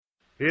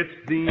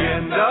It's the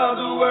end of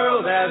the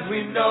world as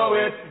we know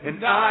it, and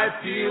I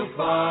feel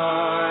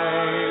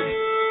fine.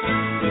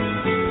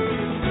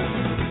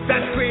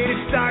 That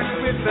creative starts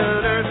with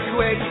an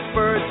earthquake,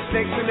 birds,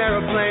 snakes, and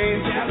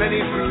aeroplanes.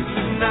 Many fruits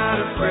and not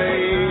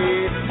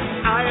afraid.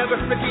 I have a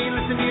machine,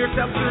 listen to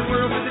yourself, third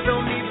world with its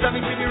own needs.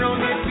 Something to your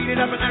own needs, beat it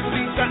up and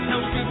actually got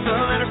no streets. The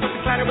ladder, something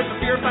clatter with the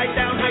fear, fight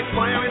down, heights,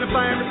 fire in a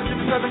fire,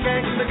 Mississippi, southern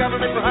gangs, and the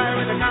government for hire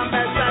in the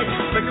combat site.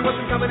 Spectre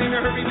wasn't coming in a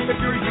hurry, the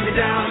jury beat it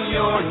down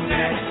your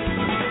neck.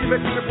 You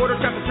bet the reporter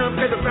trapped the jump,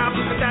 pay the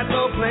problem, but that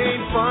low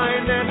plane,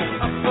 fine then.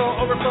 Upfall,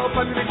 overflow,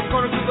 population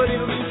corner, two, but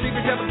it'll lose,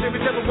 secret devil,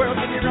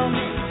 world in your own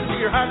needs.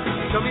 Your heart,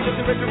 tell me that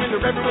the richer and the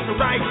reverend was the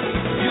right.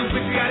 You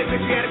patriotic,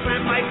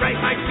 plan, fight, right,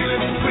 my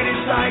feeling, quit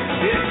inside.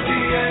 It's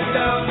the end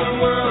of the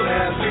world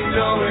as we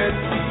know it.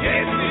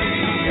 It's the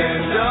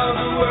end of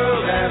the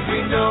world as we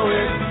know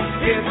it.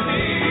 It's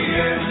the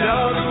end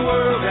of the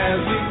world as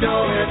we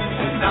know it,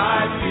 and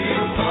I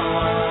feel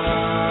fine.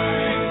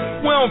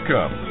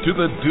 Welcome to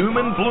the Doom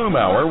and Gloom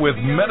Hour with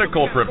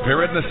medical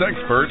preparedness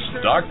experts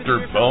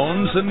Dr.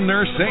 Bones and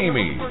Nurse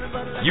Amy.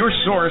 Your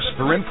source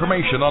for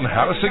information on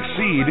how to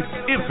succeed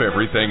if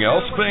everything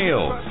else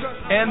fails.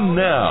 And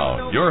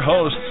now, your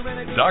hosts,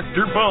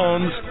 Dr.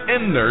 Bones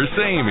and Nurse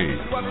Amy. It's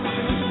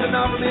the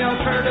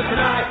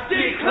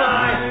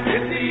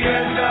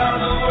end of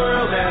the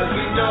world as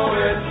we know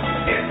it.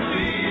 It's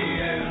the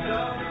end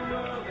of the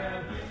world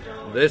as we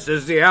know it. This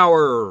is the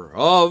hour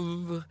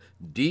of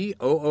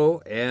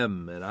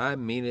DOOM, and I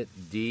mean it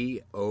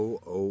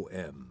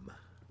DOOM.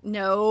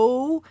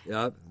 No,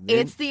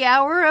 it's the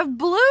hour of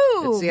blue.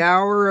 It's the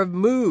hour of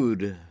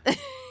mood.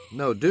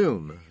 No,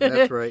 doom.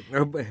 That's right.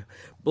 No,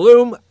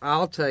 Bloom,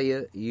 I'll tell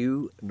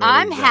you,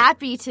 I'm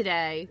happy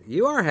today.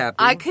 You are happy.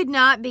 I could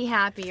not be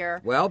happier.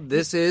 Well,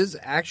 this is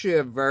actually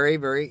a very,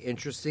 very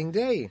interesting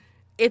day.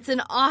 It's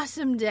an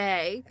awesome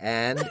day.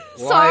 And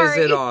why is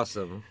it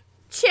awesome?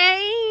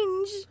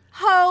 Change.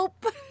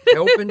 Hope.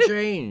 Hope and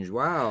change.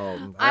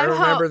 Wow. I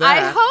remember that.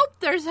 I hope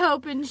there's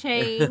hope and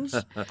change.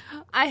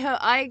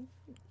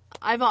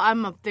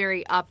 I'm a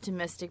very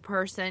optimistic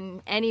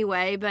person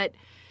anyway, but,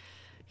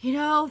 you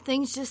know,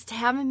 things just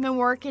haven't been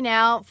working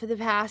out for the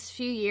past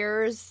few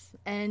years,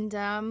 and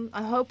I'm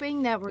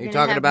hoping that we're going to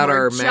have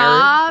more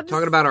jobs.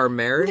 Talking about our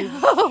marriage?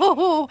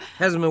 No.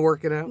 Hasn't been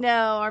working out?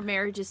 No, our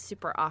marriage is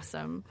super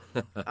awesome.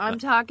 I'm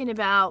talking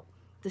about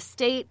the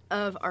state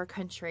of our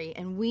country,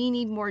 and we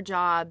need more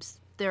jobs.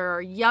 There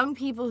are young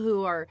people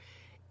who are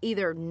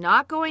either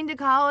not going to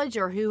college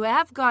or who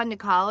have gone to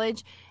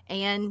college,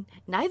 and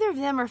neither of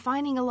them are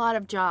finding a lot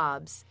of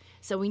jobs.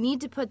 So we need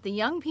to put the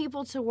young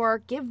people to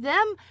work, give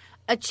them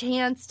a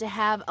chance to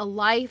have a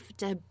life,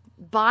 to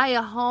buy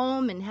a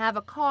home and have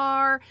a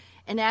car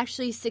and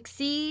actually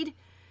succeed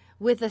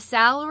with a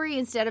salary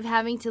instead of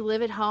having to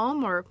live at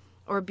home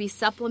or be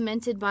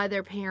supplemented by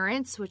their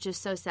parents, which is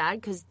so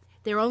sad because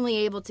they're only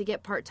able to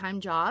get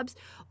part-time jobs.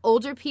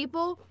 Older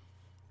people,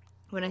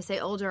 when I say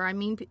older, I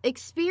mean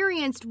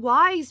experienced,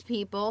 wise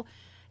people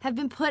have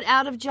been put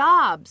out of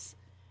jobs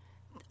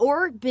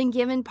or been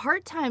given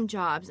part-time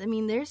jobs. I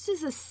mean, this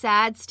is a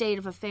sad state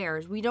of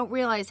affairs. We don't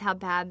realize how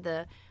bad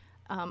the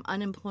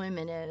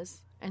unemployment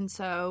is. And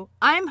so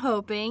I'm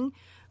hoping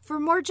for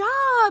more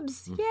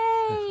jobs.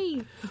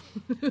 Yay!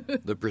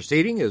 The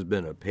proceeding has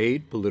been a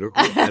paid political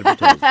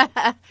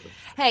advertisement.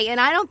 Hey, and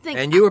I don't think...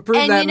 And you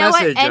approve that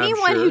message, what?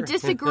 Anyone I'm sure. who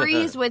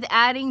disagrees with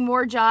adding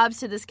more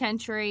jobs to this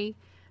country...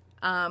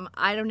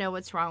 I don't know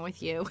what's wrong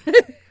with you.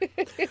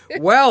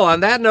 Well,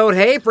 on that note,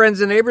 hey, friends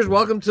and neighbors,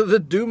 welcome to the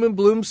Doom and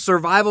Bloom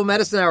Survival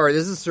Medicine Hour.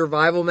 This is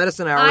Survival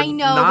Medicine Hour, I know,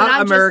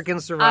 not American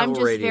Survival Radio. I'm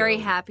just Radio. very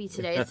happy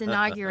today. It's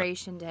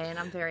Inauguration Day, and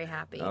I'm very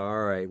happy. All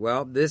right.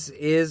 Well, this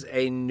is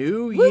a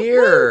new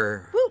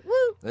year. Woo,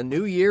 woo. A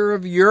new year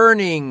of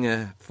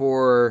yearning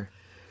for...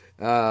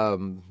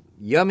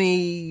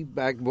 yummy,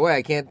 boy,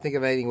 I can't think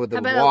of anything with the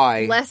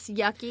Y. Less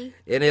yucky?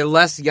 In a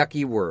less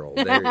yucky world.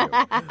 There you go.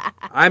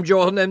 I'm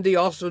Joel MD,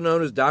 also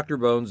known as Dr.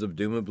 Bones of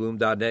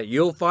doomandbloom.net.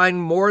 You'll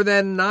find more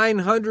than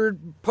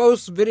 900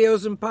 posts,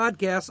 videos, and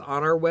podcasts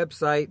on our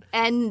website.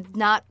 And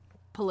not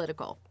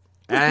political.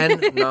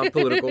 And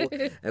non-political,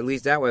 at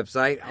least that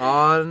website,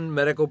 on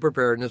medical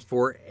preparedness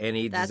for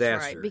any disaster.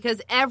 That's right,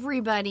 because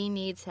everybody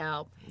needs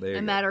help.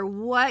 No matter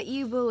what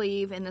you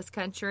believe in this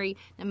country,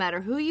 no matter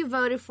who you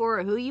voted for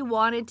or who you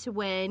wanted to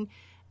win,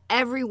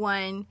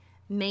 everyone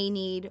may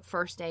need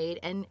first aid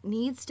and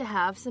needs to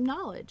have some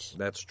knowledge.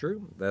 That's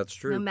true. That's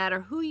true. No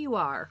matter who you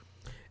are.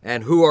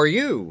 And who are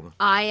you?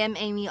 I am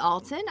Amy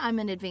Alton. I'm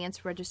an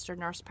advanced registered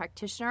nurse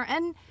practitioner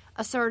and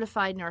a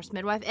certified nurse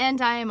midwife,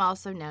 and I am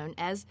also known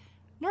as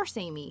Nurse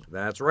Amy.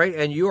 That's right,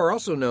 and you are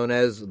also known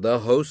as the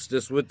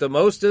hostess with the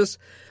mostest.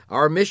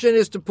 Our mission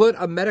is to put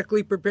a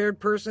medically prepared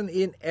person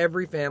in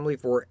every family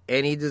for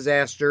any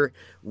disaster.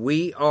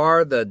 We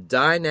are the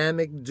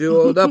dynamic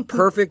duo, the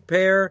perfect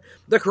pair,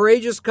 the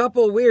courageous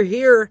couple. We're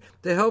here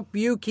to help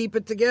you keep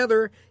it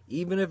together,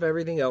 even if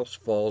everything else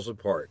falls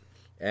apart.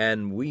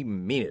 And we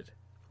mean it.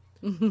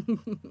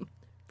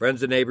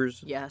 Friends and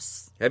neighbors.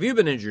 Yes. Have you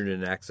been injured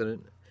in an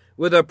accident?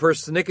 With a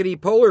persnickety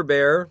polar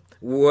bear,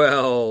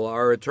 Well,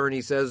 our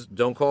attorney says,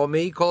 don't call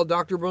me, call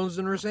Dr. Bones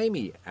and Nurse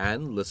Amy.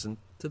 And listen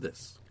to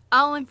this.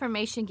 All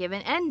information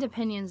given and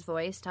opinions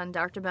voiced on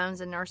Dr.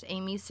 Bones and Nurse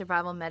Amy's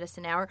Survival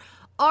Medicine Hour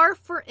are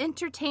for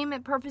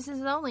entertainment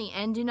purposes only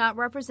and do not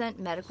represent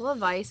medical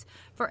advice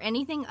for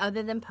anything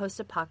other than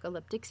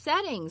post-apocalyptic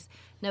settings.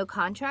 No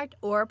contract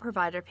or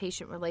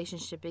provider-patient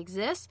relationship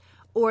exists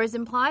or is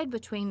implied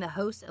between the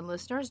host and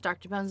listeners.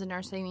 Dr. Bones and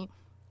Nurse Amy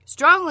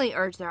strongly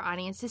urge their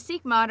audience to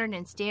seek modern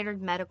and standard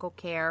medical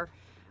care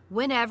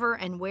whenever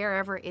and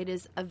wherever it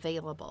is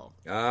available.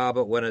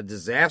 But when a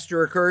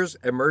disaster occurs,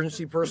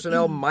 emergency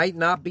personnel might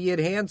not be at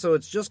hand, so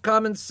it's just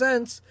common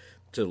sense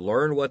to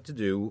learn what to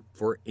do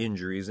for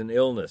injuries and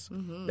illness.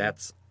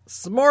 That's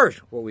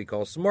smart, what we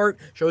call smart.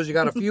 Shows you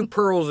got a few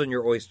pearls in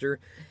your oyster.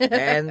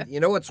 And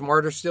you know what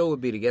smarter still would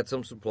be to get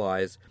some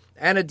supplies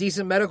and a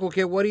decent medical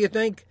kit. What do you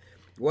think?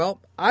 Well,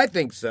 I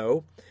think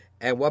so.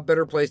 And what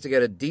better place to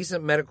get a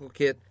decent medical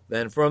kit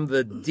than from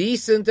the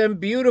decent and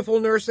beautiful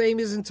Nurse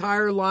Amy's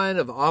entire line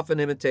of often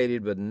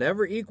imitated but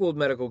never equaled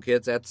medical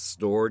kits at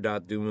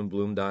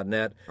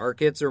store.doomandbloom.net. Our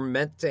kits are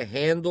meant to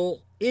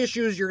handle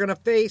issues you're going to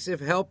face if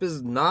help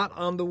is not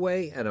on the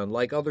way, and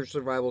unlike other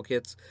survival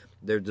kits,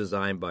 they're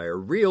designed by a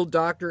real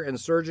doctor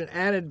and surgeon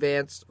and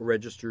advanced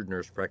registered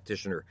nurse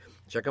practitioner.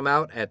 Check them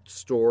out at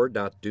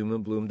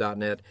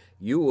store.doomandbloom.net.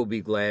 You will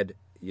be glad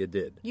you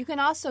did. You can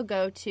also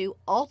go to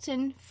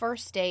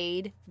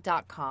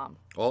altonfirstaid.com.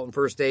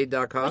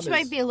 altonfirstaid.com. Which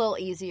might be a little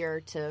easier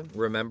to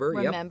remember.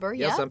 Yep.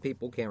 Yeah, some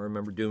people can't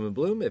remember Doom and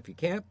Bloom. If you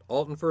can't,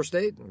 Alton First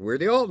Aid. We're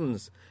the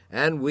Altons.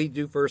 And we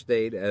do first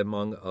aid,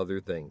 among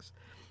other things.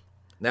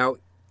 Now,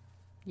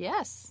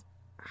 yes.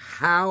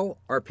 How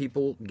are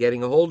people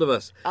getting a hold of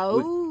us?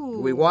 Oh.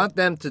 We want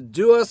them to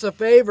do us a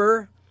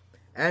favor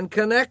and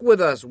connect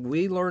with us.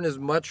 We learn as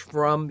much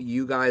from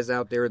you guys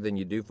out there than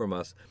you do from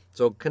us.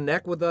 So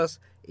connect with us.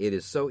 It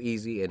is so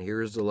easy, and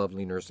here's the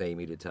lovely Nurse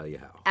Amy to tell you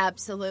how.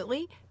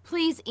 Absolutely.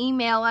 Please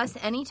email us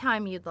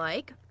anytime you'd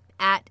like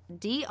at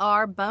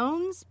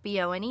drbones,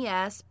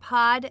 B-O-N-E-S,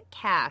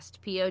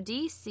 podcast,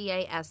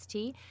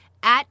 P-O-D-C-A-S-T,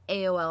 at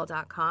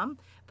AOL.com.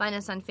 Find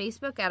us on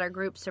Facebook at our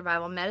group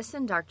Survival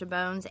Medicine, Dr.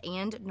 Bones,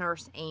 and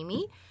Nurse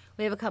Amy.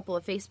 We have a couple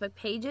of Facebook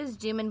pages,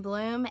 Doom and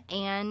Bloom,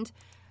 and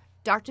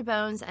Dr.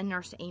 Bones and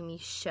Nurse Amy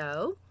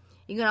Show.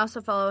 You can also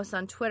follow us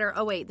on Twitter.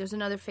 Oh, wait, there's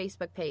another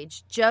Facebook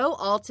page, Joe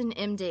Alton,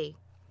 MD.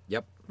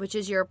 Yep. Which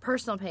is your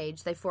personal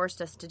page they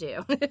forced us to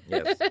do.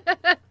 Yes.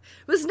 It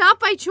was not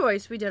by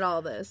choice we did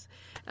all this.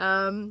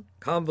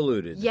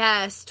 Convoluted.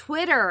 Yes.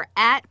 Twitter,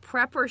 at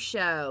Prepper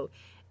Show.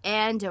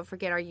 And don't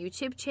forget our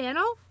YouTube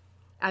channel.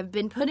 I've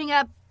been putting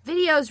up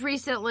videos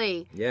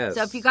recently. Yes.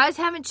 So if you guys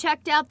haven't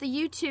checked out the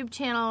YouTube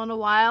channel in a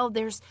while,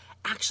 there's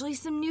actually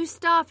some new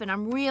stuff, and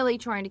I'm really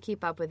trying to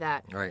keep up with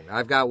that. All right.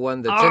 I've got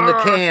one that's in the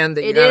can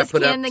that you got to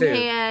put up, too. It is in the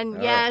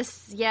can.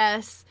 Yes,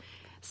 yes.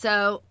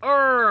 So,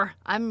 I've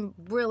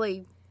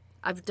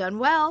done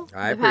well.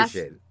 I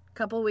appreciate it.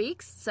 Couple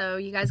weeks. So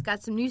you guys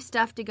got some new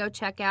stuff to go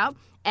check out.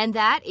 And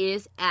that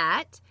is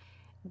at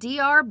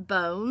Dr.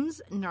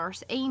 Bones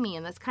Nurse Amy.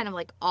 And that's kind of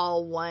like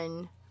all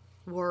one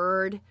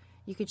word.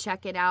 You could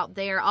check it out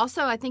there.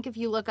 Also, I think if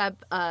you look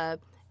up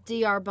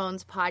Dr.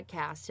 Bones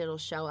podcast, it'll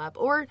show up.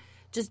 Or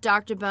just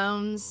Dr.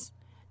 Bones.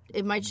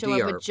 It might show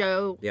up with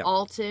Joe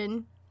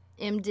Alton,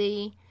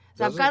 MD.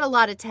 So I've got a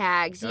lot of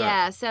tags.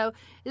 Yeah. So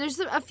there's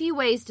a few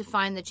ways to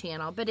find the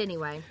channel. But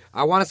anyway.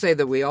 I want to say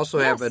that we also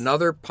have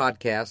another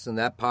podcast, and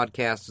that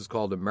podcast is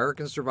called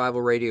American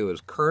Survival Radio. It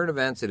is current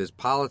events. It is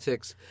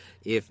politics.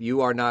 If you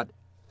are not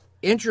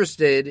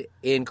interested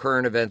in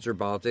current events or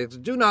politics,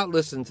 do not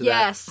listen to that.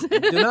 Yes.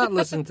 Do not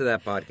listen to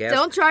that podcast.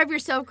 Don't drive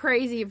yourself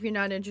crazy if you're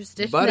not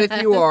interested. But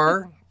if you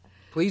are,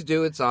 please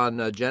do. It's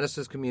on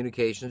Genesis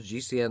Communications,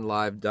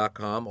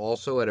 GCNlive.com,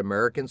 also at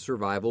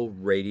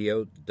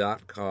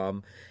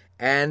AmericanSurvivalRadio.com.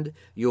 And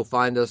you'll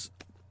find us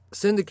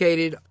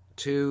syndicated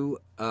to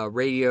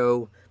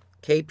radio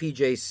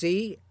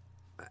KPJC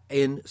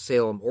in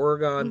Salem,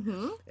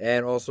 Oregon,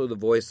 and also the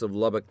voice of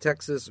Lubbock,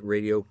 Texas,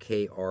 radio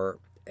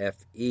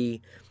KRFE.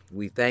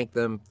 We thank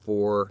them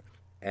for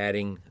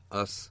adding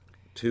us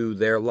to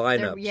their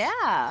lineups.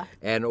 Yeah.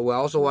 And we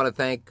also want to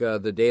thank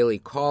the Daily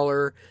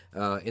Caller,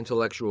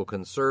 Intellectual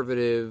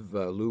Conservative,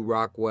 Lou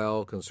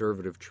Rockwell,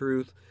 Conservative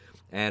Truth,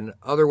 and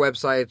other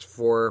websites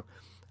for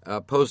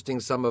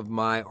posting some of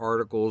my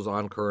articles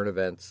on current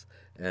events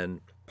and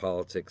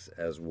politics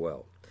as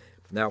well.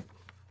 Now,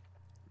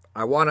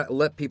 I want to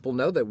let people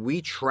know that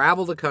we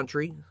travel the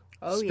country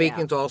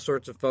speaking to all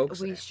sorts of folks.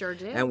 We sure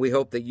do. And we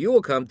hope that you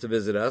will come to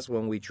visit us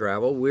when we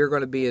travel. We're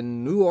going to be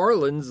in New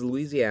Orleans,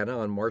 Louisiana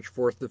on March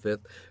 4th to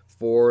 5th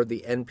for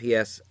the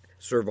NPS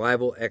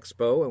Survival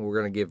Expo, and we're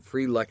going to give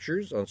free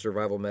lectures on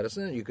survival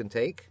medicine that you can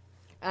take.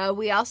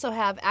 We also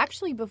have,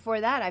 actually before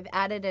that, I've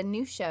added a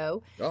new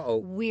show.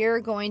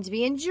 We're going to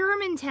be in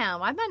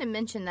Germantown. I might have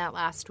mentioned that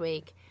last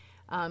week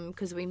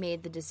because we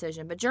made the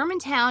decision. But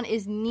Germantown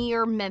is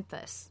near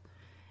Memphis,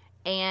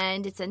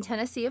 and it's in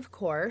Tennessee, of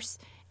course.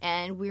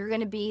 And we're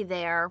going to be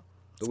there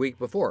the week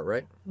before,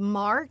 right?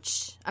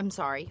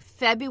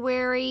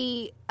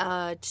 February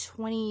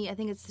 20, I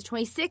think it's the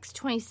 26th,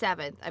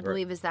 27th, I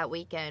believe is that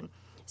weekend.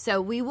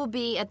 So we will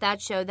be at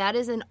that show. That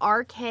is an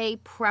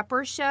RK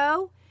Prepper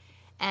show,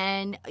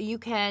 and you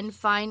can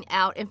find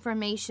out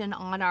information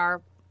on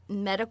our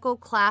medical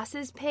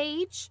classes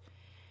page.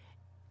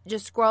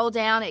 Just scroll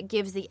down. It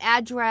gives the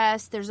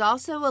address. There's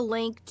also a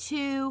link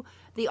to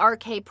the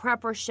RK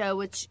Prepper show,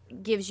 which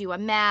gives you a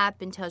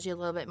map and tells you a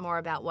little bit more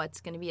about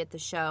what's going to be at the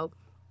show.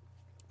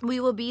 We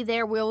will be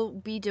there. We'll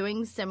be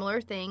doing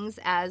similar things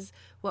as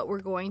what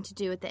we're going to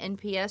do at the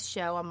NPS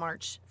show on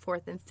March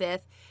 4th and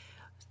 5th.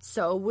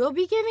 So we'll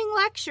be giving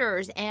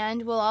lectures,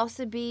 and we'll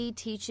also be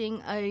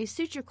teaching a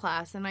suture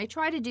class. And I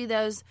try to do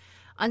those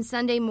on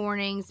Sunday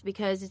mornings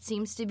because it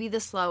seems to be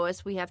the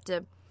slowest. We have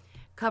to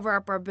cover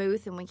up our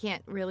booth, and we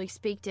can't really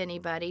speak to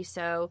anybody,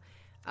 so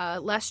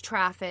less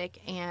traffic.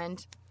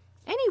 And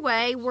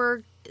anyway,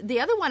 the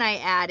other one I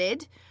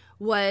added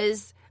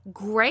was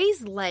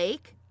Grays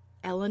Lake,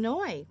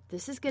 Illinois.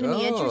 This is going to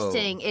be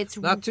interesting. It's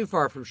not too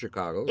far from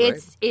Chicago,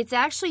 right? It's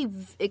actually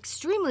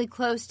extremely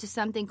close to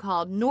something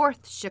called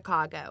North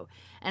Chicago,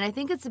 and I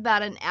think it's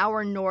about an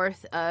hour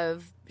north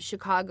of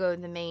Chicago,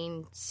 the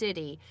main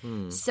city.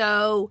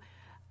 So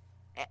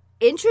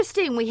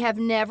interesting. We have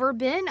never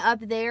been up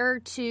there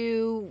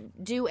to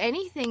do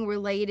anything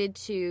related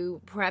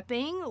to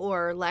prepping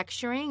or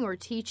lecturing or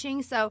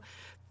teaching. So,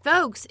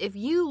 folks, if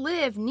you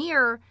live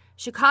near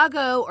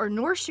Chicago or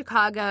North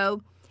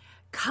Chicago,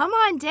 come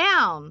on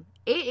down.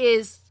 It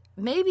is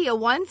maybe a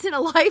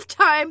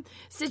once-in-a-lifetime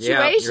situation.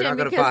 Yeah, you're not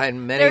going to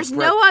find many there's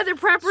no other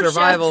prepper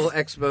survival shows.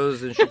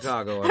 expos in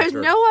Chicago. There's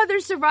sure. no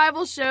other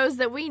survival shows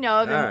that we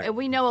know of, right. and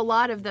we know a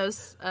lot of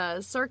those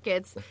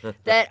circuits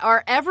that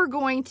are ever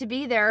going to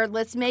be there.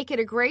 Let's make it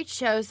a great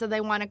show so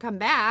they want to come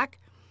back.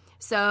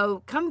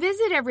 So come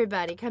visit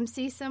everybody. Come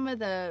see some of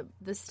the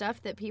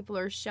stuff that people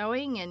are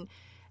showing, and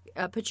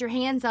put your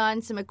hands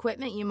on some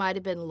equipment you might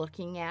have been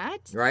looking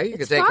at. Right, you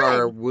It's can take fun.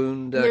 our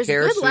wound There's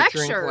care good suturing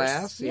lectures.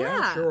 class.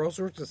 Yeah. Sure, all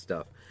sorts of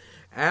stuff.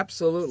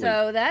 Absolutely.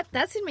 So that's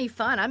going to be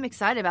fun. I'm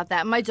excited about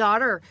that.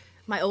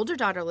 My older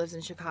daughter lives in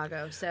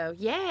Chicago, so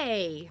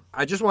yay.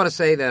 I just want to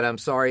say that I'm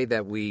sorry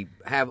that we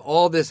have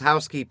all this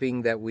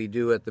housekeeping that we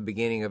do at the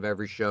beginning of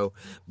every show,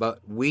 but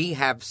we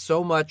have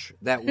so much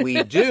that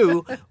we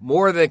do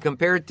more than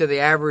compared to the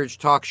average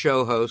talk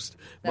show host.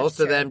 Most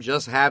of them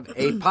just have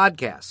a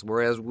podcast,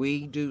 whereas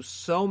we do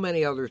so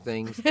many other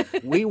things.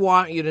 We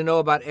want you to know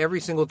about every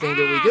single thing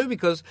that we do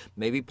because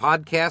maybe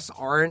podcasts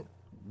aren't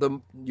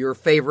your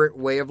favorite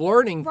way of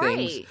learning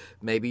things. Right.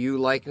 Maybe you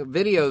like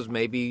videos.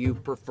 Maybe you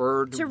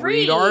prefer to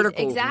read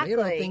articles.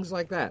 exactly. Things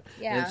like that.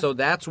 Yeah. And so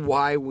that's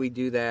why we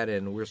do that.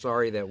 And we're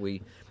sorry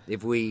that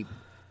if we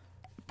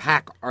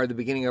pack the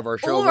beginning of our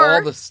show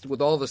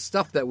with all the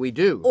stuff that we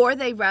do. Or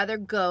they'd rather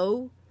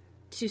go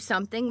to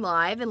something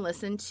live and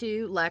listen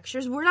to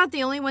lectures. We're not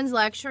the only ones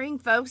lecturing,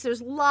 folks.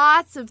 There's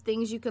lots of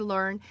things you can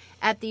learn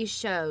at these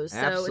shows. So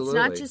Absolutely. It's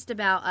not just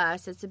about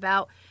us. It's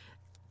about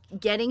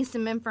getting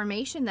some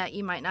information that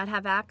you might not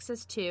have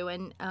access to,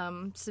 and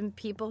some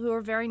people who are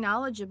very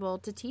knowledgeable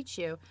to teach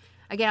you.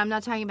 Again, I'm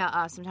not talking about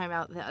us. I'm talking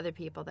about the other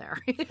people there.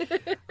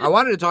 I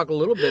wanted to talk a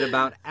little bit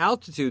about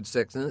altitude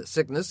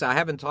sickness. I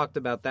haven't talked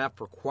about that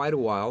for quite a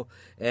while,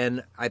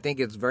 and I think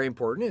it's very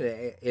important.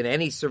 In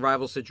any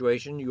survival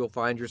situation, you could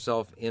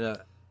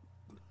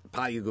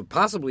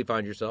possibly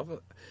find yourself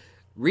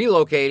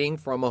relocating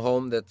from a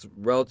home that's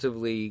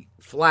relatively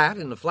flat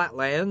in the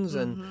flatlands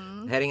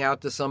and heading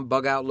out to some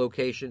bug-out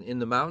location in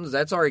the mountains.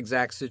 That's our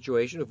exact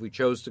situation if we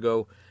chose to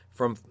go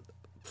from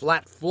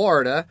flat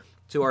Florida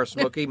to our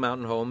Smoky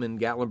Mountain home in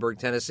Gatlinburg,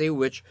 Tennessee,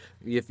 which,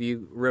 if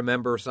you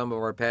remember some of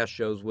our past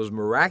shows, was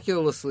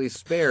miraculously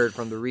spared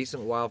from the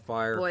recent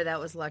wildfire. Boy, that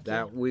was lucky.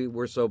 That we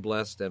were so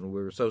blessed, and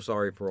we're so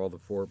sorry for all the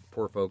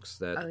poor folks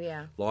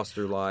that lost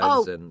their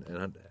lives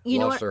and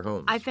lost their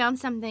homes. I found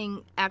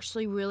something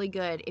actually really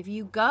good. If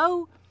you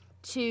go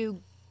to,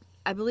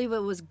 I believe it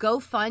was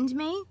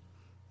GoFundMe,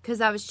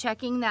 because I was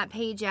checking that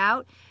page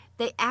out,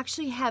 they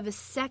actually have a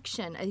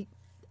section,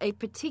 a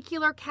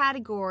particular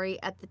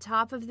category at the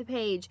top of the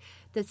page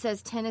that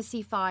says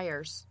Tennessee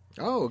fires.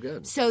 Oh,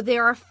 good. So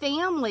there are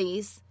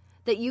families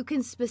that you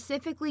can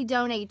specifically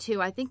donate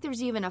to. I think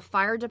there's even a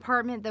fire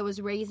department that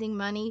was raising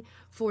money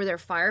for their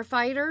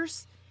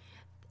firefighters.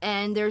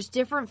 And there's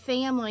different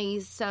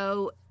families.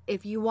 So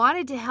if you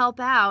wanted to help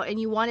out and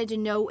you wanted to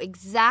know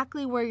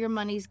exactly where your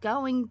money's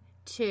going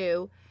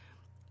to,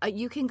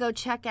 you can go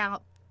check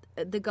out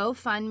the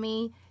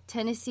GoFundMe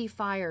Tennessee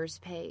Fires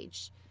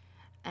page.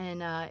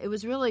 And it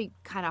was really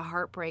kind of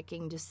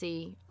heartbreaking to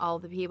see all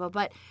the people.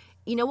 But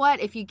you know what?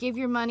 If you give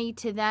your money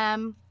to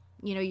them,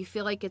 you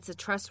feel like it's a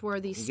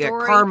trustworthy story. You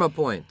get karma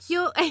points.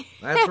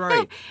 That's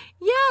right.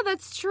 Yeah,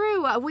 that's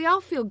true. We all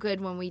feel good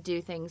when we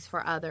do things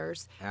for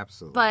others.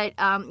 Absolutely.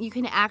 But you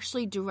can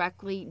actually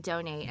directly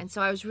donate. And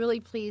so I was really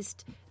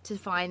pleased to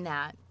find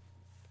that.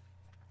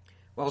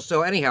 Well,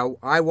 so anyhow,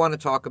 I want to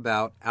talk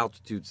about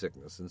altitude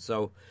sickness. And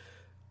so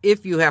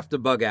if you have to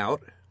bug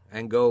out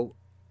and go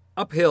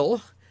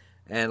uphill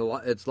and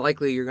it's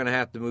likely you're going to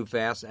have to move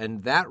fast.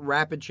 And that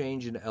rapid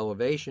change in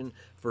elevation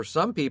for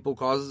some people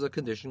causes a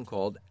condition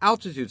called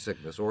altitude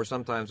sickness, or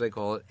sometimes they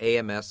call it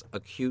AMS,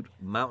 acute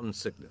mountain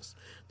sickness.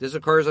 This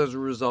occurs as a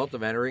result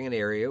of entering an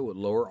area with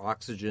lower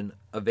oxygen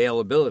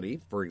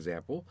availability, for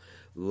example,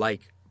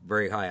 like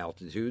very high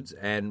altitudes,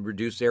 and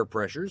reduced air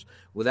pressures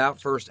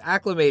without first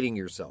acclimating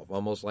yourself,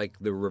 almost like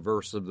the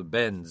reverse of the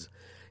bends,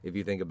 if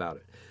you think about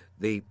it.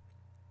 The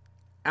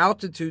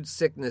altitude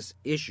sickness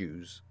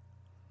issues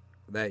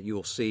that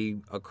you'll see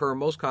occur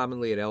most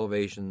commonly at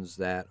elevations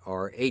that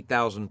are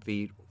 8,000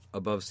 feet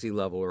above sea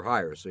level or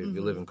higher. So if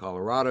you live in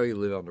Colorado, you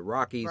live on the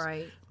Rockies,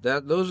 Right.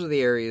 Those are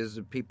the areas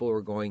that people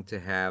are going to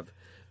have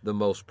the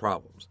most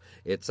problems.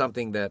 It's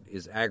something that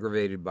is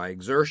aggravated by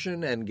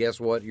exertion, and guess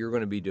what you're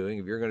going to be doing?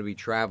 If you're going to be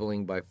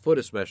traveling by foot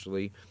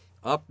especially,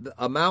 up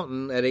a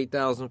mountain at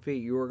 8,000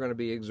 feet, you are going to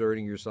be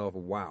exerting yourself,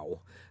 wow,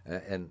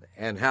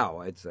 and how,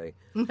 I'd say.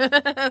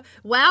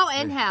 Wow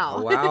and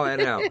how. Wow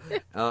and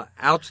how.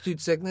 Altitude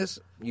sickness,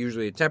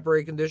 usually a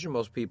temporary condition.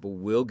 Most people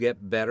will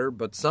get better,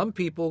 but some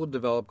people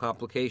develop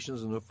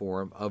complications in the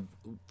form of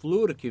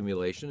fluid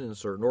accumulation in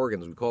certain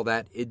organs. We call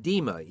that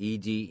edema,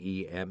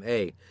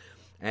 E-D-E-M-A.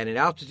 And in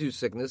altitude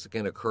sickness, it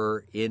can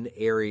occur in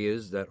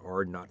areas that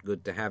are not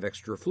good to have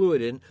extra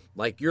fluid in,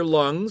 like your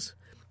lungs,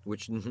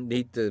 which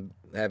need to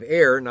have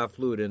air, not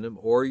fluid in them,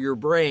 or your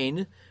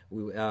brain.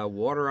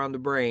 Water on the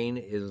brain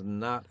is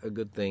not a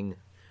good thing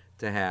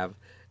to have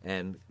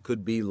and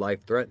could be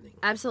life-threatening.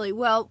 Absolutely.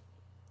 Well,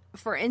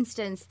 for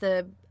instance,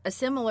 a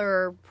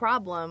similar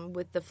problem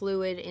with the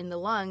fluid in the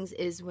lungs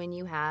is when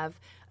you have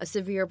a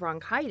severe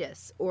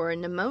bronchitis or a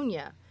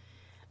pneumonia.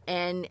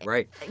 And,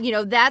 right.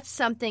 That's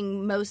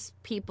something most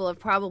people have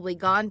probably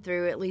gone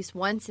through at least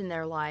once in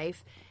their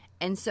life.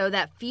 And so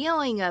that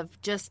feeling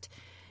of just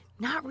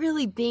not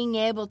really being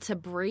able to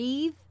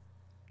breathe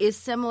is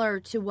similar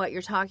to what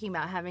you're talking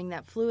about, having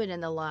that fluid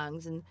in the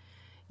lungs. And,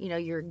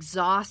 you're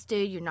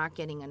exhausted, you're not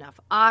getting enough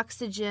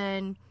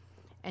oxygen.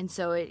 And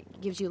so it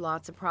gives you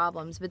lots of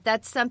problems. But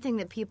that's something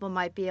that people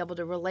might be able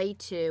to relate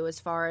to as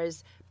far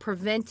as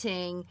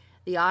preventing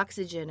the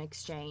oxygen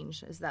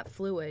exchange, is that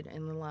fluid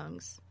in the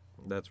lungs.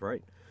 That's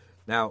right.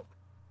 Now,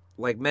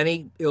 like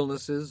many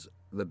illnesses,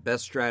 the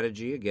best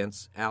strategy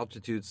against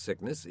altitude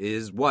sickness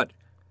is what?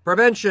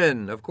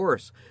 Prevention, of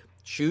course.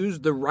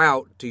 Choose the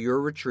route to your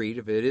retreat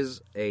if it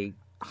is a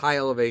high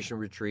elevation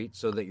retreat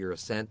so that your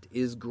ascent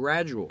is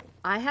gradual.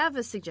 I have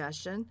a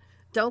suggestion.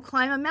 Don't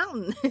climb a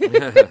mountain.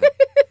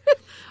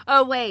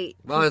 Oh, wait.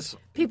 Well,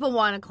 people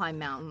want to climb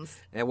mountains.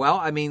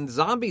 And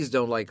zombies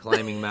don't like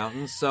climbing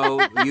mountains, so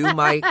you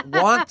might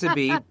want to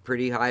be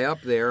pretty high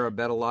up there. I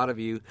bet a lot of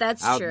you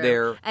out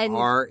there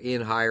are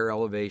in higher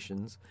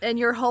elevations. And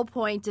your whole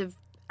point of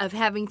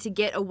having to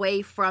get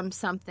away from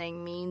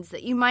something means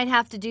that you might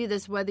have to do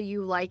this whether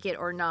you like it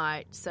or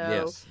not. So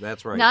yes,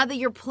 that's right. Not that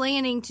you're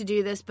planning to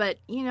do this, but,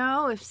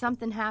 if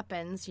something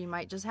happens, you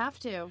might just have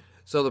to.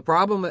 So the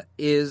problem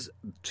is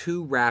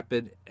too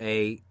rapid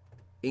a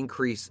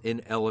increase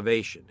in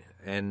elevation,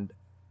 and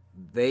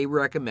they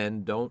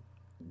recommend don't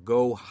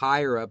go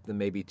higher up than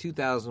maybe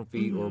 2,000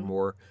 feet or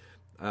more,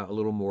 a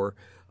little more,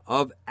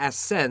 of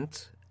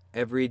ascent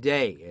every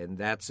day, and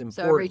that's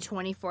important. So every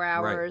 24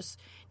 hours.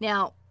 Right.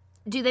 Now,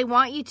 do they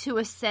want you to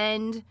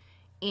ascend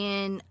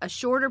in a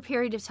shorter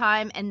period of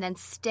time and then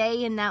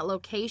stay in that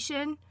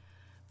location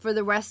for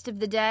the rest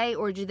of the day,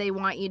 or do they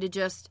want you to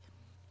just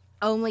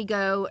only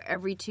go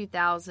every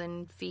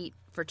 2,000 feet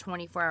for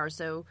 24 hours?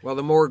 So, well,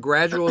 the more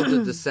gradual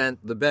the descent,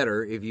 the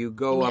better. If you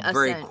go up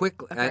very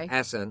quickly, okay.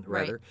 Ascent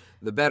rather, right.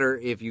 The better.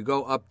 If you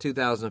go up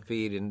 2,000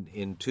 feet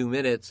in 2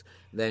 minutes,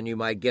 then you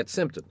might get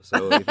symptoms.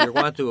 So if you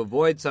want to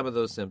avoid some of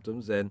those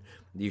symptoms, then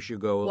you should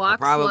go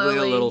probably slowly.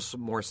 A little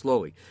more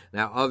slowly.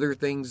 Now, other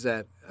things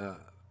that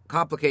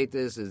complicate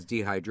this is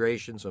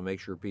dehydration, so make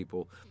sure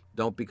people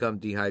don't become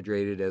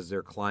dehydrated as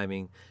they're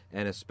climbing,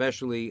 and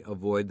especially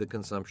avoid the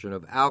consumption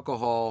of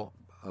alcohol.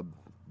 A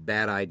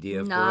bad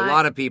idea for a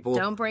lot of people.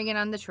 Don't bring it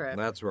on the trip.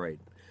 That's right.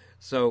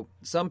 So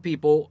some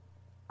people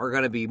are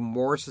going to be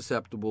more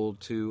susceptible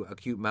to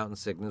acute mountain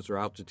sickness or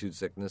altitude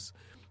sickness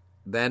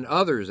than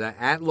others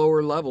at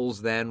lower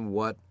levels than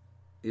what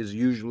is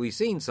usually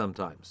seen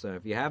sometimes. So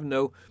if you have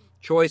no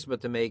choice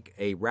but to make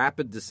a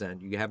rapid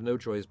descent, you have no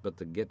choice but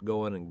to get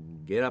going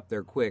and get up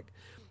there quick,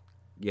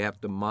 you have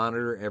to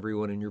monitor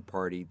everyone in your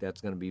party.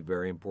 That's going to be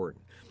very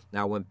important.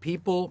 Now, when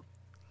people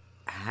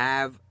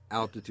have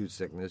altitude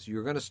sickness,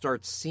 you're going to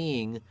start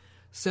seeing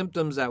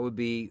symptoms that would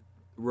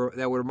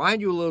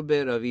remind you a little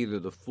bit of either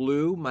the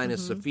flu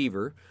minus a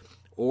fever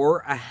or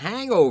a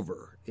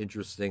hangover,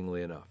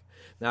 interestingly enough.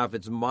 Now, if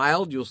it's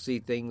mild, you'll see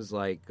things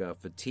like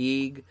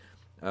fatigue,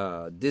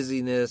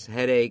 dizziness,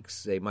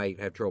 headaches. They might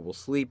have trouble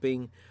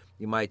sleeping.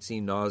 You might see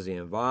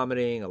nausea and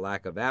vomiting, a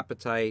lack of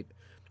appetite,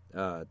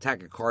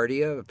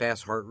 tachycardia, a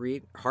fast heart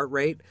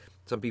rate.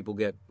 Some people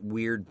get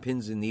weird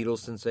pins and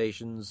needles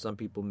sensations. Some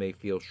people may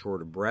feel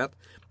short of breath.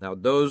 Now,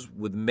 those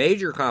with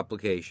major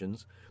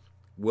complications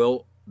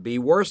will be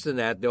worse than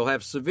that. They'll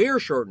have severe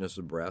shortness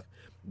of breath.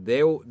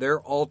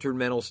 Their altered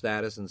mental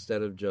status,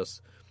 instead of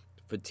just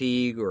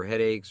fatigue or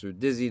headaches or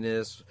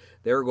dizziness.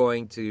 They're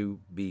going to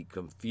be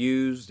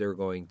confused. They're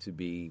going to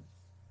be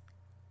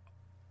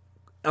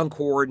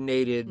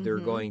uncoordinated. They're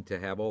going to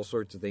have all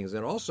sorts of things.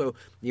 And also,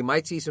 you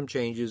might see some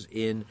changes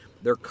in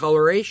their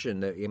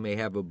coloration. That you may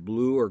have a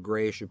blue or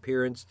grayish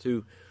appearance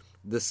to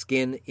the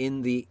skin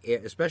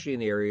especially in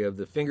the area of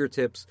the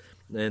fingertips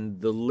and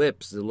the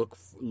lips.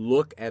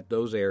 Look at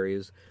those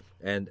areas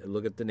and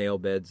look at the nail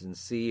beds and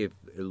see if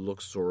it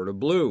looks sort of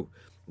blue.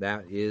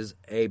 That is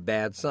a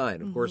bad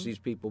sign. Of course, these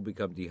people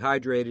become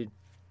dehydrated.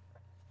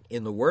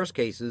 In the worst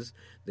cases,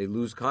 they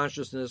lose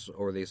consciousness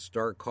or they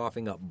start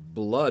coughing up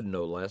blood,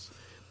 no less.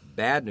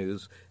 Bad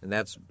news, and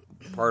that's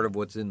part of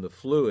what's in the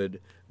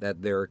fluid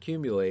that they're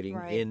accumulating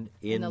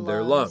in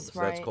their lungs.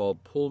 Right. That's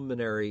called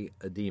pulmonary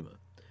edema.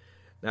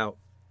 Now,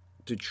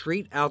 to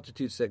treat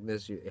altitude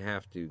sickness, you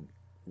have to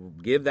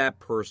give that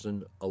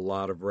person a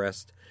lot of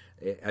rest.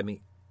 I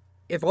mean,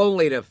 if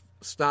only to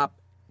stop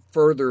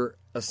further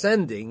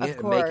ascending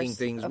and making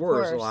things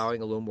worse,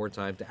 allowing a little more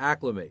time to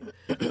acclimate.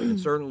 You can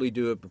certainly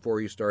do it before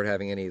you start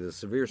having any of the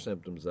severe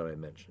symptoms that I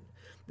mentioned.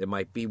 It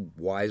might be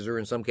wiser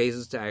in some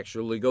cases to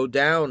actually go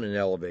down in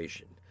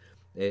elevation.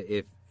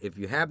 If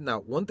you have now,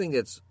 one thing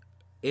that's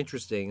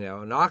interesting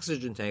now, an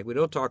oxygen tank. We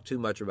don't talk too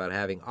much about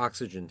having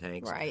oxygen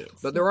tanks, right?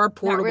 But there are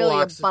portable not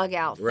really a bug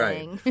out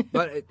thing, right?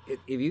 But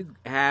if you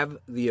have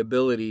the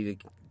ability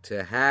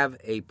to have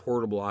a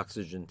portable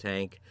oxygen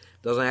tank,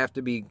 doesn't have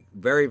to be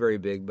very, very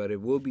big, but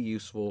it will be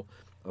useful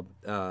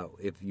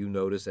if you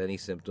notice any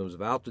symptoms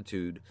of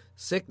altitude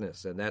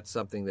sickness, and that's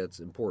something that's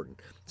important.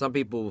 Some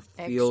people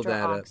feel extra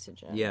that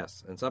oxygen.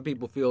 Yes, and some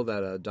people feel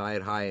that a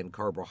diet high in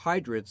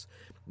carbohydrates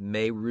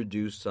may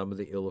reduce some of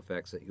the ill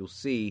effects that you'll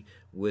see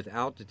with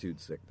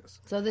altitude sickness.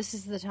 So this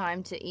is the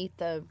time to eat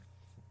the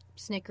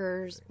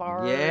Snickers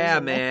bars. Yeah,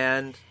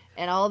 man.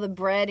 And all the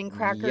bread and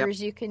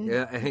crackers you can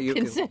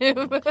consume.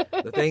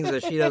 The things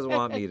that she doesn't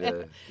want me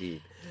to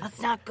eat.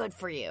 That's not good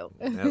for you.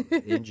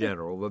 In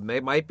general, but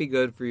might be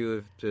good for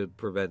you to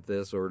prevent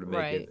this or to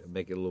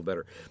make it a little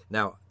better.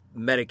 Now,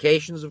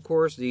 medications, of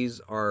course, these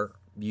are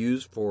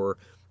used for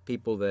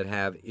people that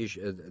have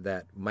issues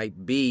that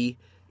might be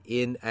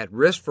at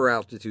risk for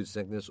altitude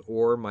sickness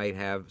or might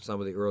have some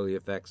of the early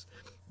effects.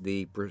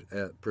 The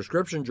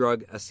prescription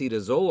drug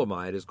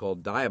acetazolamide is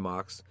called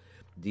Diamox,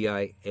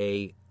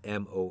 Diamox.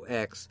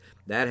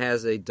 That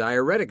has a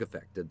diuretic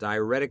effect. The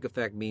diuretic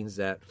effect means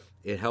that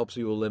it helps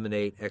you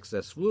eliminate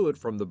excess fluid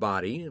from the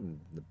body, and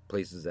the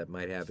places that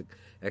might have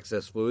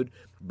excess fluid,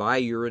 by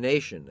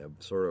urination,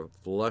 sort of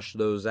flush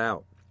those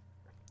out.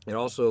 It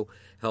also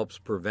helps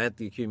prevent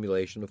the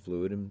accumulation of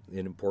fluid in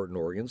important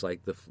organs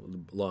like the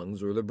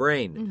lungs or the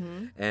brain.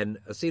 Mm-hmm. And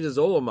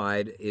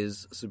acetazolamide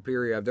is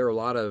superior. There are a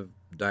lot of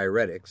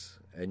diuretics,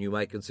 and you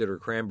might consider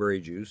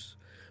cranberry juice,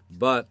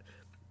 but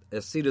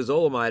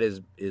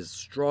acetazolamide is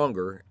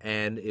stronger,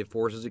 and it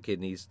forces the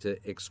kidneys to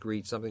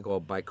excrete something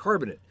called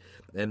bicarbonate.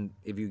 And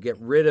if you get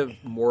rid of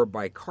more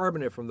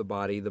bicarbonate from the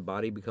body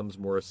becomes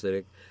more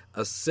acidic.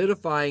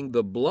 Acidifying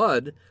the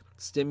blood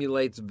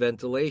stimulates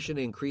ventilation,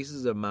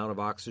 increases the amount of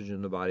oxygen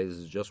in the body. This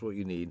is just what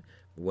you need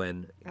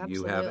when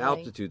you have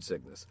altitude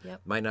sickness.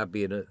 Yep. Might not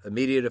be an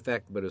immediate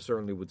effect, but it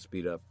certainly would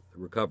speed up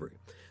recovery.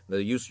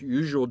 The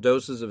usual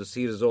doses of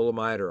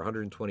acetazolamide are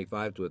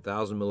 125 to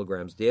 1,000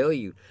 milligrams daily.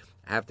 You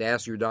have to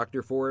ask your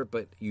doctor for it,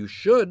 but you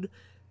should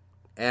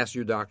ask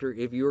your doctor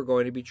if you are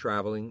going to be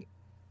traveling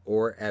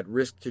or at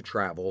risk to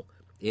travel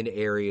in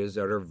areas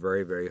that are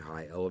very, very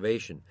high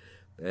elevation.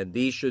 And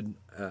these should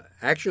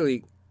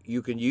actually,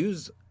 you can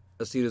use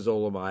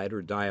acetazolamide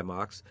or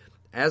Diamox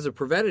as a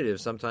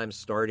preventative, sometimes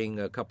starting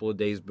a couple of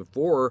days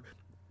before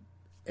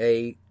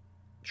a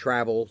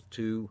travel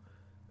to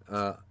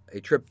a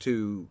trip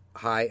to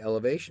high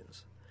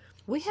elevations.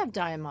 We have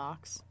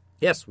Diamox.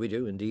 Yes, we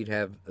do indeed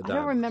have a Diamox. I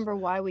don't remember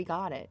why we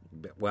got it.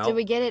 Well, did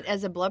we get it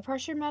as a blood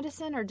pressure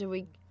medicine, or do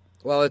we?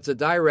 Well, it's a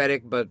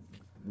diuretic, but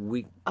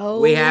we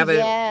have it.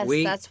 Yes,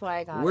 that's why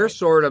I got it. We're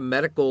sort of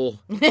medical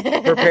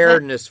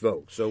preparedness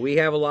folks, so we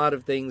have a lot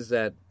of things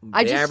that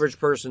the average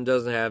person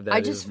doesn't have.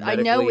 I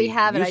know we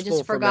have it. I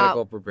just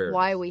forgot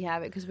why we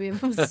have it because we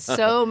have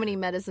so many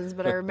medicines,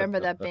 but I remember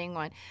that being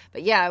one.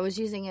 But yeah, I was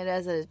using it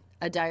as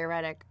a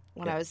diuretic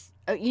when I was.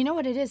 You know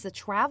what it is? The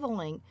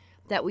traveling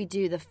that we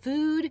do, the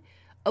food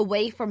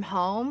away from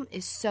home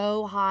is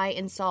so high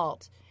in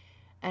salt,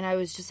 and I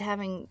was just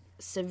having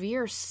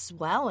severe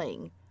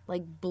swelling,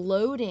 like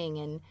bloating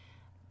and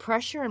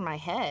pressure in my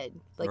head,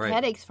 like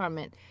headaches from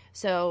it.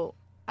 So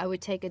I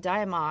would take a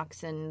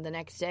Diamox, and the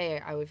next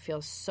day I would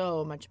feel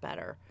so much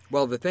better.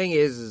 Well, the thing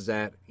is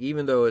that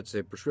even though it's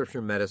a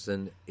prescription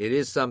medicine, it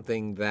is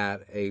something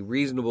that a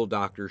reasonable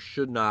doctor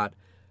should not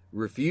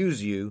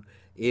refuse you,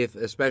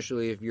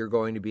 especially if you're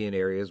going to be in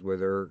areas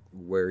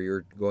where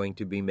you're going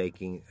to be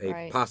making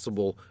a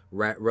possible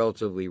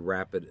relatively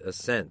rapid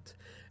ascent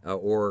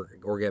or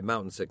get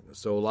mountain sickness.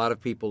 So a lot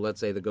of people, let's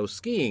say, that go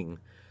skiing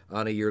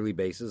on a yearly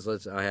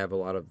basis. I have a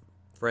lot of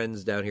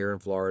friends down here in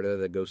Florida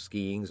that go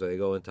skiing, so they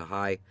go into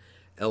high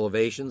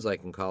elevations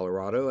like in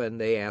Colorado, and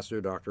they ask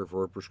their doctor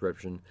for a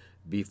prescription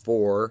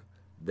before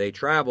they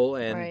travel,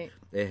 and Right.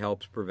 it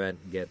helps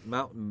prevent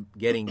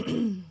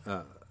getting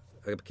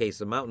a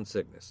case of mountain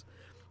sickness.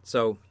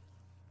 So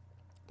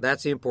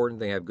that's the important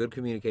thing. Have good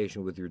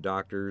communication with your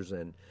doctors,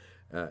 and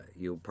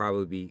you'll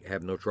probably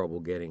have no trouble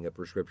getting a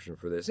prescription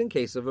for this in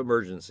case of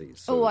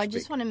emergencies. So I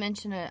just want to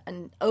mention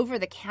an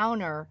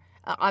over-the-counter,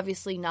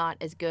 obviously not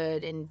as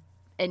good, and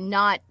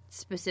not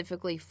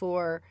specifically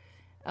for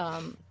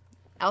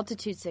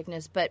altitude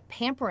sickness, but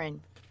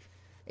Pamperin.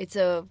 It's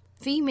a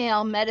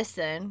female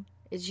medicine.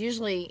 It's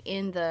usually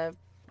in the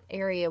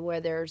area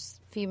where there's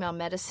female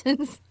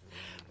medicines.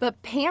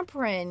 But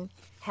Pamperin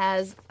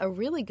has a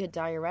really good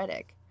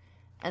diuretic.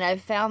 And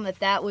I've found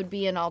that would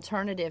be an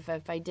alternative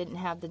if I didn't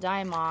have the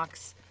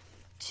Diamox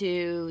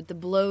to the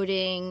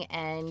bloating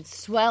and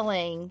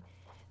swelling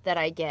that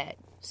I get.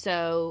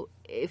 So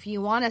if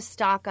you want to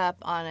stock up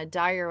on a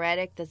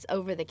diuretic that's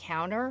over the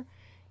counter,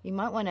 you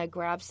might want to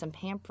grab some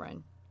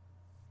Pamperin.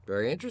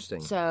 Very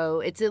interesting.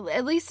 So it's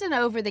at least an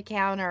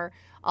over-the-counter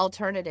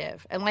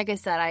alternative. And like I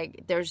said,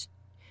 there's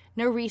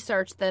no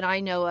research that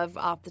I know of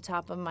off the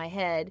top of my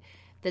head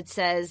that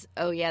says,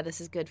 oh, yeah, this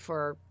is good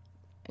for,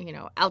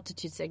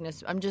 altitude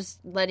sickness. I'm just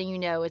letting you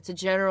know it's a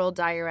general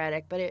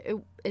diuretic, but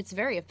it's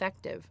very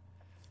effective.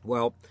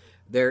 Well,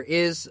 there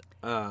is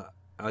a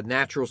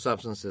natural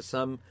substance that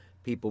some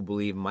people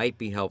believe might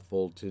be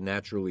helpful to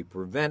naturally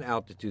prevent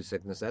altitude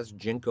sickness. That's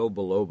ginkgo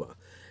biloba.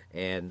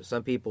 And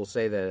some people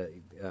say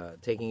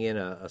that taking in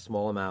a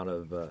small amount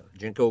of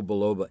ginkgo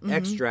biloba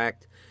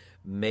extract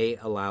may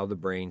allow the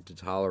brain to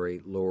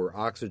tolerate lower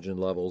oxygen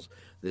levels.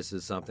 This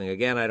is something,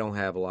 again, I don't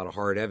have a lot of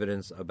hard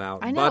evidence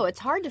about. I know, but it's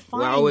hard to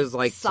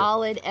find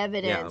solid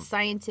evidence,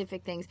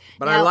 scientific things.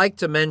 But now, I like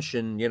to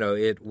mention,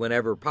 it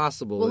whenever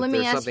possible, if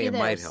there's something that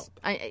might help.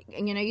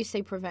 You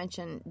say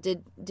prevention.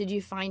 Did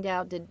you find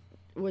out,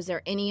 was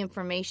there any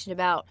information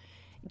about,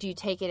 do you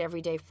take it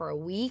every day for a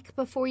week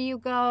before you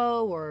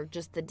go, or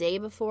just the day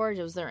before?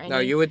 Was there any? No,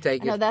 you would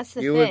take it. No, that's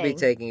the you thing. would be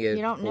taking it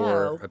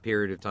for a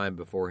period of time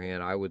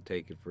beforehand. I would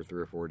take it for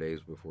 3 or 4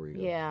 days before you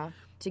go. Yeah,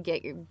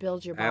 to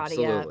build your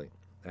body up.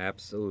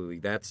 Absolutely.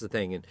 That's the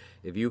thing. And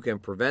if you can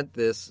prevent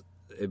this,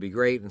 it'd be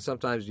great. And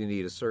sometimes you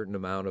need a certain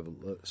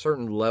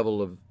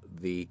level of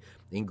the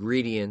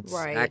ingredients,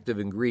 active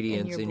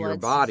ingredients in your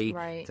body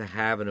to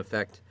have an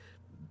effect,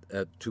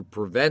 to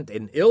prevent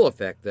an ill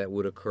effect that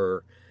would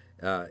occur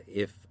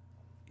if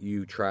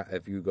you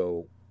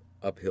go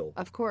uphill.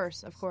 Of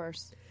course.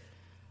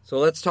 So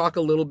let's talk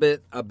a little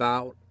bit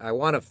about, I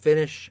want to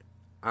finish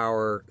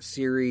our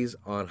series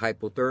on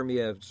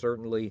hypothermia.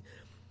 Certainly,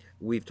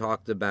 we've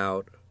talked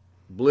about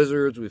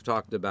blizzards, we've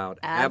talked about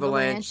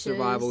avalanche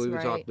survival,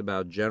 we've talked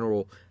about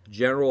general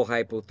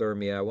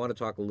hypothermia. I want to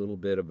talk a little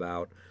bit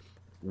about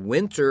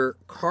winter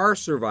car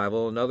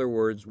survival. In other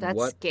words,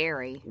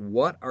 scary.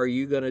 What are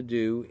you going to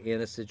do in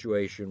a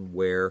situation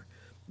where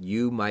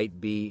you might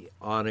be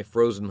on a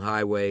frozen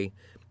highway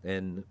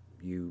and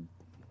you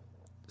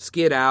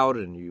skid out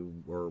and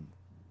you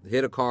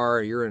hit a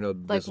car, you're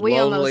in this we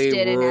lonely, almost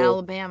did rural, in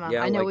Alabama.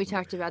 Yeah, I know we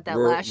talked about that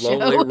last show.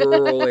 Lonely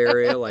rural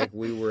area like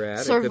we were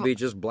at. It could be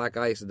just black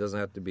ice. It doesn't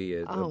have to be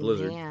a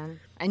blizzard. Man.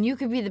 And you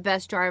could be the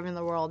best driver in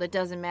the world. It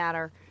doesn't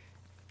matter.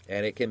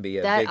 And it can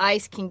be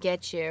ice can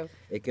get you.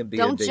 It can be.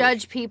 Don't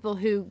judge people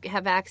who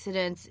have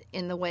accidents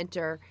in the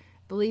winter.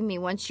 Believe me,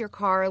 once your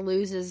car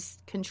loses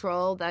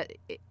control,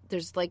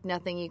 there's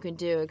nothing you can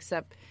do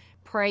except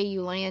pray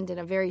you land in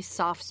a very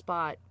soft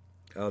spot.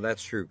 Oh,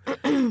 that's true.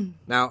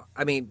 Now,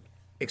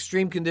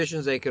 extreme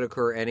conditions, they can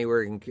occur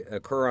anywhere. It can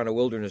occur on a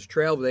wilderness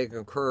trail, but they can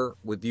occur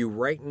with you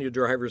right in your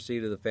driver's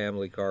seat of the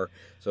family car.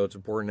 So it's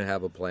important to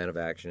have a plan of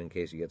action in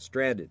case you get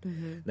stranded.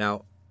 Mm-hmm.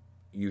 Now,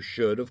 you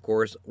should, of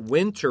course,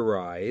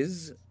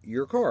 winterize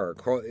your car.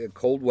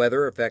 Cold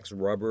weather affects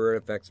rubber, it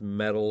affects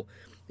metal.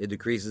 It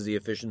decreases the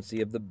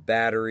efficiency of the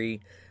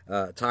battery.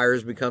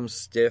 Tires become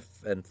stiff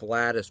and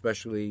flat,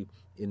 especially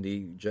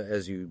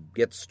as you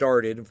get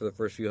started for the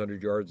first few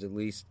hundred yards at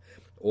least.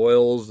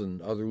 Oils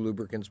and other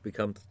lubricants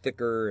become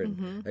thicker,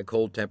 and at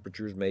cold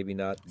temperatures, maybe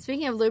not.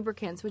 Speaking of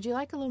lubricants, would you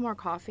like a little more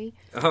coffee?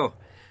 Oh,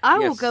 I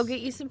will go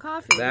get you some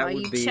coffee while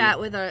you chat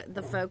with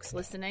the folks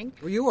listening.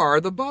 Well, you are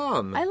the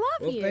bomb. I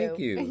love you. Thank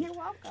you. You're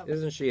welcome.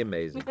 Isn't she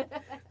amazing?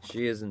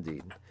 She is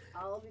indeed.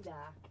 I'll be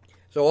back.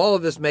 So all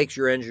of this makes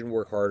your engine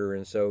work harder,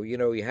 and so,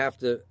 you have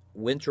to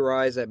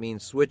winterize. That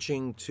means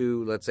switching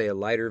to, let's say, a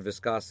lighter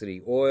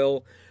viscosity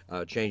oil,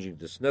 changing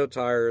to snow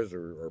tires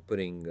or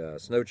putting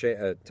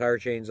tire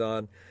chains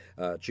on,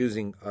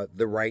 choosing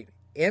the right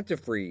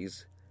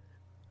antifreeze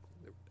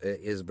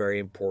is very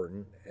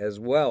important as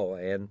well.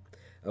 And,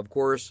 of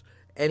course,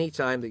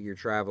 anytime that you're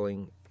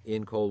traveling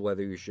in cold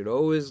weather, you should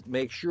always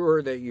make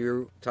sure that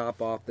you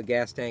top off the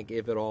gas tank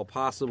if at all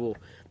possible,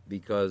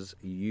 because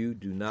you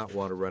do not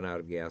want to run out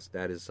of gas.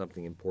 That is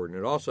something important.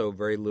 And also,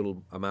 very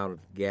little amount of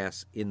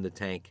gas in the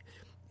tank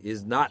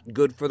is not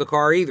good for the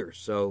car either.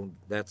 So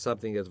that's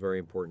something that's very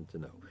important to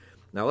know.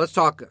 Now we've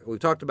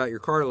talked about your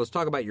car. Let's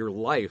talk about your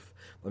life.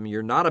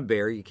 You're not a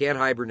bear. You can't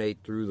hibernate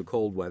through the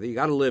cold weather. You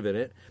got to live in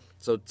it.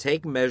 So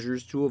take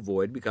measures to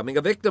avoid becoming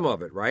a victim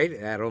of it,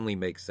 right? That only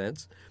makes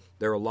sense.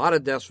 There are a lot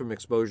of deaths from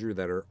exposure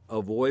that are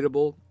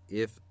avoidable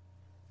if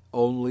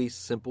only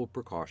simple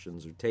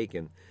precautions are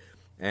taken.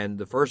 And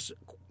the first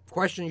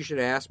question you should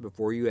ask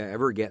before you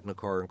ever get in a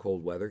car in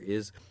cold weather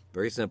is,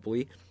 very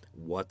simply,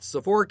 what's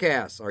the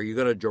forecast? Are you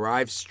going to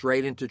drive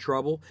straight into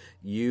trouble?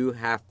 You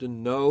have to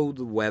know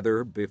the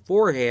weather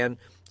beforehand.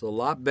 It's a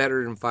lot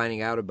better than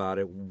finding out about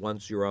it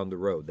once you're on the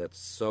road. That's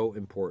so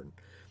important.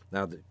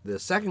 Now, the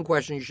second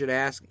question you should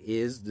ask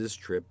is this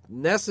trip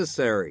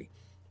necessary?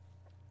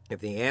 If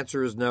the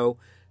answer is no,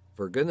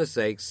 for goodness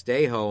sake,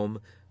 stay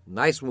home.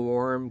 Nice,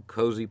 warm,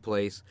 cozy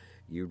place.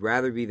 You'd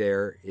rather be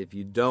there if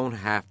you don't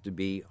have to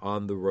be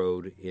on the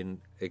road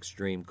in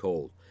extreme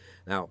cold.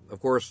 Now, of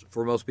course,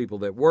 for most people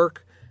that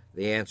work,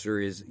 the answer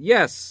is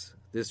yes,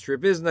 this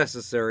trip is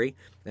necessary.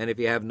 And if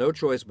you have no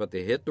choice but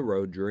to hit the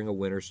road during a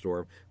winter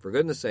storm, for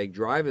goodness sake,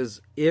 drive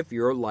as if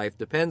your life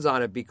depends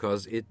on it,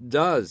 because it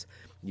does.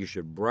 You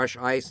should brush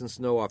ice and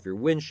snow off your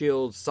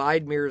windshield,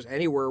 side mirrors,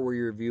 anywhere where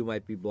your view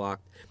might be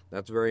blocked.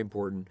 That's very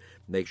important.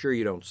 Make sure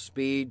you don't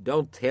speed.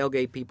 Don't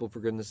tailgate people, for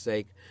goodness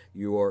sake.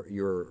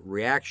 Your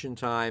reaction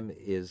time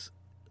is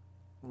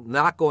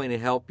not going to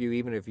help you.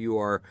 Even if you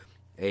are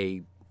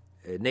a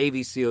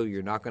Navy SEAL,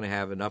 you're not going to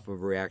have enough of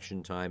a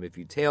reaction time if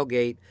you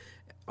tailgate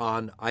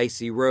on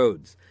icy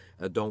roads.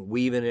 Don't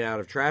weave in and out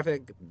of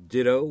traffic.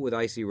 Ditto with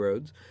icy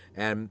roads.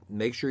 And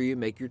make sure you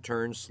make your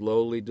turns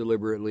slowly,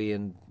 deliberately,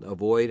 and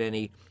avoid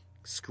any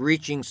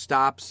screeching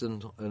stops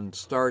and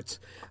starts.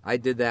 I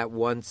did that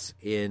once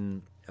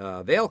in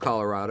Vail,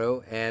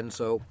 Colorado, and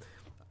so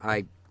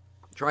I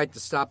tried to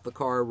stop the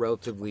car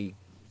relatively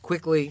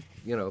quickly,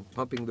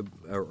 pumping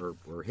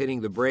or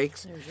hitting the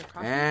brakes.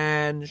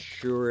 And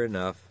sure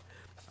enough,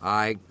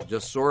 I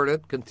just sort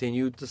of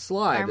continued to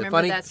slide. I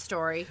remember that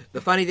story. The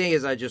funny thing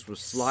is I just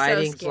was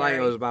sliding. Scary. I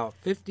was about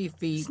 50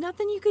 feet There's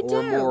nothing you could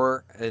or do.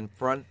 more in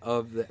front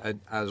of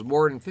I was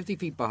more than 50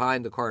 feet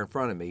behind the car in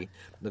front of me.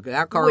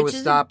 That car was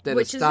stopped at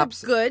a stop Which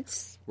is a good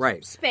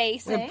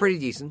space. Yeah, pretty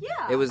decent.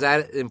 Yeah. It was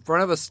in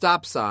front of a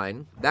stop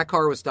sign. That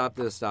car was stopped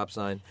at a stop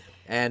sign.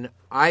 And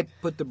I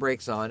put the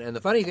brakes on. And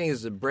the funny thing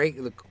is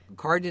the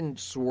car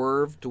didn't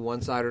swerve to one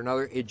side or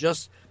another. It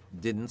just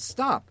didn't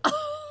stop.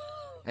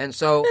 And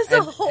so, It's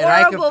a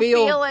horrible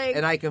feeling.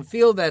 And I can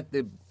feel that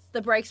the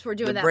brakes were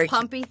doing that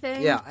pumpy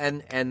thing. Yeah,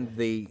 and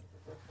the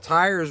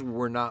tires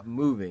were not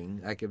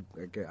moving. I can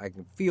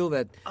feel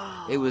that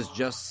it was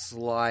just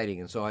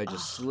sliding, and so I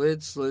just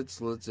slid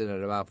in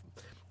at about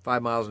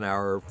 5 miles an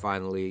hour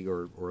finally,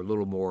 or a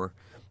little more.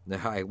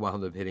 Now I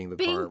wound up hitting the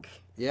car.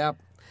 Yep.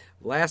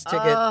 Last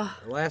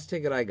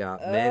ticket I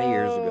got many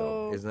years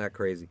ago. Isn't that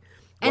crazy?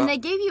 And they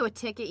gave you a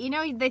ticket.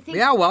 They think...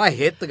 Yeah, well, I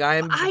hit the guy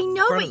in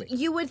front of me.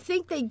 You would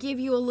think they'd give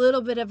you a little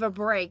bit of a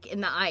break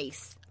in the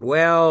ice.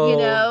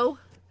 Well...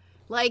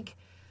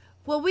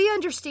 we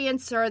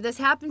understand, sir, this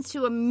happens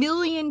to 1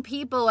 million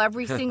people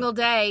every single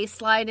day,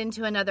 slide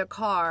into another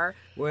car.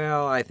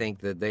 Well, I think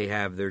that they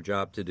have their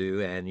job to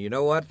do. And you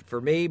know what? For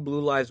me,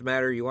 Blue Lives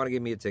Matter, you want to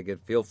give me a ticket,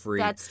 feel free.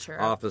 That's true.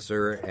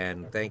 Officer,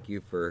 and thank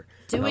you for...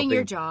 Doing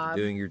your job.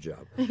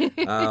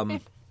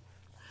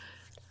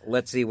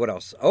 Let's see, what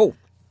else? Oh!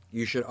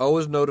 You should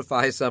always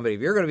notify somebody.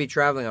 If you're going to be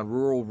traveling on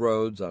rural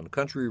roads, on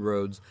country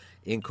roads,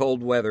 in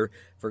cold weather,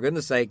 for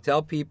goodness sake,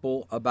 tell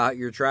people about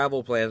your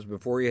travel plans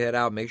before you head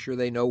out. Make sure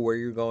they know where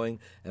you're going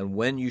and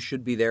when you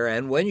should be there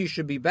and when you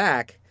should be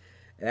back.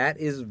 That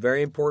is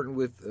very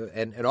important.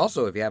 And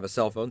also, if you have a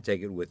cell phone,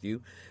 take it with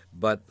you.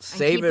 But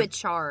save keep it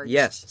charged.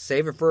 Yes,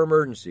 save it for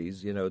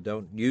emergencies.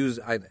 Don't use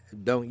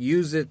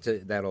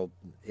it that'll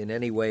in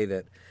any way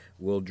that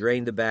will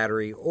drain the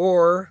battery,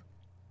 or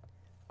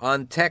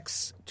on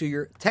texts to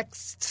your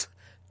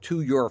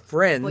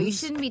friends. Well, you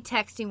shouldn't be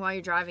texting while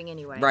you're driving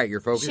anyway. Right, your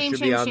focus should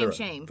be on the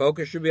road.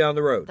 Focus should be on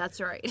the road. That's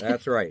right.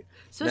 That's right.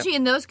 Especially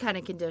in those kind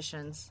of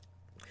conditions.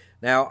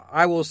 Now,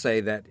 I will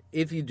say that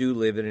if you do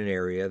live in an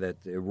area,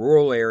 a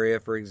rural area,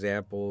 for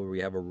example, where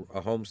you have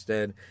a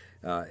homestead,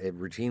 it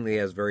routinely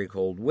has very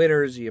cold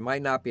winters, you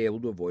might not be able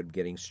to avoid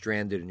getting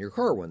stranded in your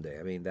car one day.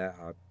 I mean,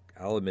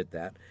 I'll admit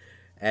that.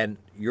 And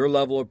your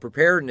level of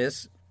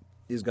preparedness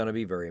is going to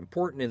be very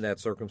important in that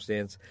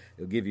circumstance.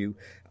 It'll give you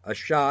a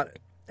shot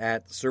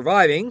at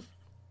surviving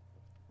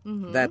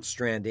that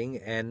stranding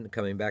and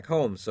coming back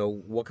home. So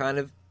what kind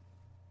of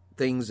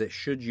things that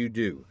should you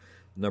do?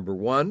 Number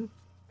one,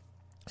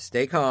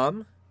 stay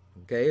calm.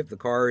 Okay, if the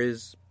car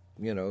is,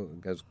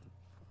 has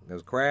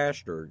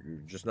crashed or you're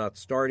just not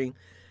starting,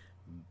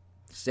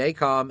 stay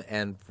calm,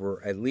 and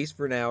at least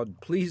for now,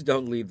 please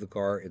don't leave the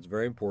car. It's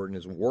very important.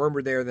 It's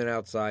warmer there than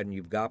outside, and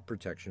you've got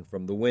protection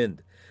from the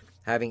wind.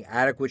 Having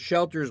adequate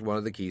shelter is one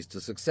of the keys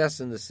to success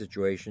in this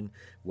situation,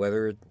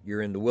 whether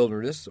you're in the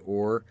wilderness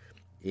or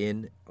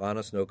on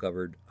a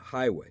snow-covered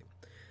highway.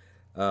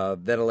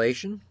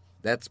 Ventilation,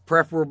 that's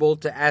preferable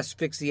to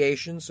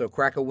asphyxiation, so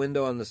crack a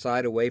window on the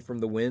side away from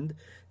the wind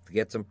to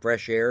get some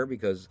fresh air,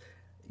 because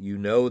you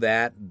know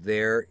that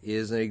there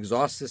is an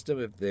exhaust system.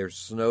 If there's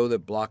snow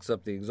that blocks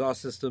up the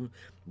exhaust system,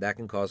 that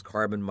can cause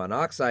carbon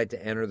monoxide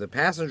to enter the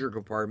passenger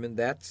compartment.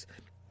 That's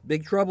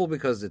big trouble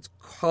because it's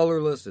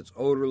colorless, it's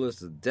odorless,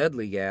 it's a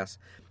deadly gas,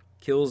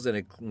 kills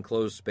in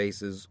enclosed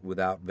spaces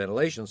without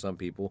ventilation. Some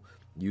people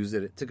use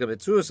it to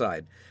commit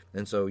suicide.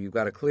 And so you've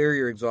got to clear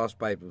your exhaust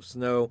pipe of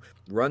snow.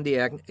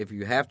 If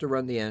you have to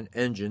run the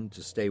engine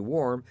to stay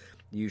warm,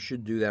 you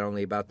should do that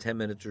only about 10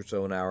 minutes or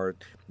so an hour.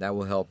 That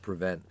will help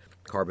prevent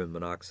carbon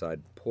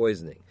monoxide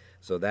poisoning.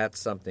 So that's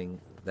something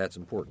that's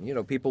important. You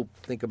know, people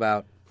think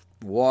about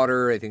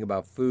water, they think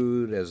about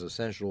food as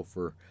essential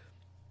for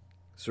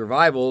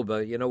survival,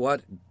 but you know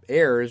what?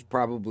 Air is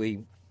probably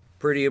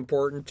pretty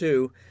important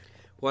too.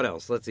 What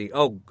else? Let's see.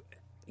 Oh,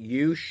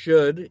 you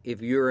should,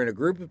 if you're in a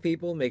group of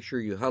people, make sure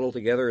you huddle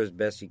together as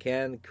best you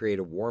can. Create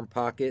a warm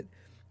pocket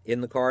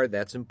in the car.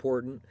 That's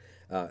important.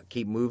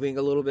 Keep moving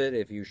a little bit.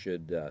 If you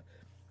should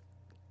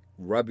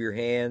rub your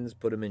hands,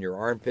 put them in your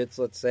armpits,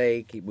 let's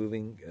say. Keep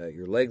moving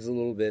your legs a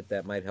little bit.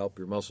 That might help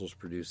your muscles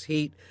produce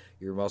heat.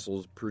 Your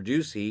muscles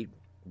produce heat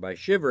by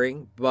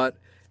shivering, but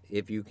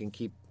if you can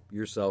keep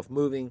yourself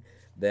moving,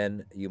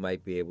 then you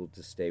might be able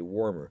to stay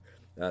warmer.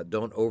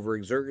 Don't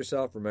overexert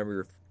yourself.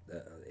 Remember,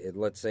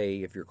 let's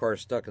say if your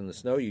car's stuck in the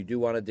snow, you do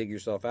want to dig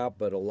yourself out,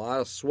 but a lot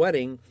of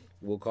sweating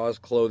will cause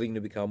clothing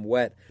to become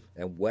wet,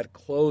 and wet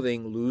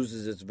clothing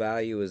loses its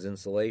value as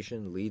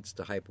insulation, leads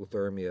to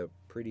hypothermia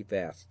pretty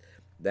fast.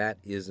 That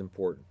is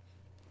important.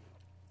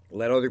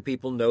 Let other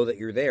people know that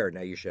you're there.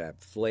 Now, you should have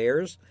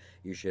flares.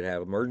 You should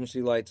have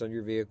emergency lights on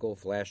your vehicle.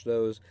 Flash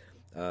those.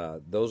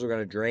 Those are going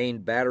to drain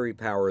battery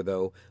power,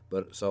 though,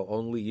 but so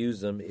only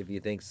use them if you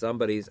think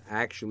somebody's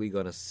actually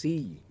going to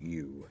see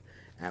you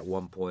at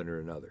one point or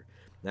another.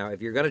 Now,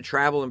 if you're going to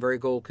travel in very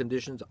cold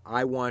conditions,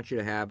 I want you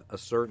to have a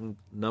certain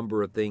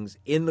number of things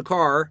in the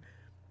car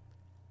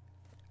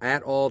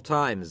at all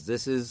times.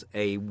 This is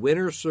a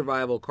winter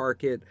survival car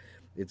kit.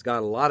 It's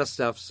got a lot of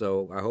stuff,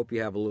 so I hope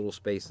you have a little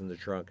space in the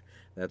trunk.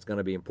 That's going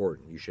to be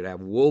important. You should have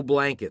wool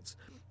blankets.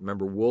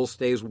 Remember, wool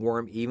stays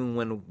warm even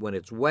when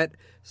it's wet,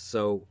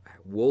 so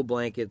wool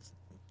blankets,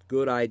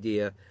 good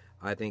idea.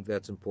 I think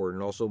that's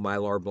important. Also,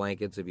 Mylar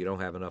blankets. If you don't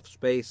have enough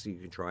space, you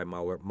can try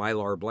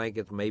Mylar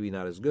blankets. Maybe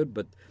not as good,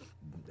 but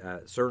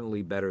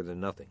certainly better than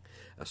nothing.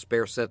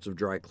 Spare sets of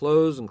dry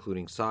clothes,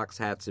 including socks,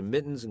 hats, and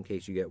mittens in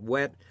case you get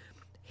wet.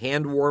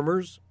 Hand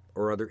warmers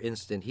or other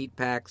instant heat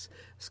packs.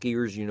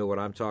 Skiers, you know what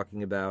I'm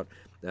talking about.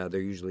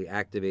 They're usually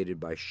activated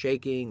by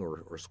shaking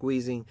or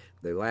squeezing.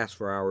 They last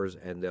for hours,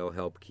 and they'll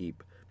help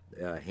keep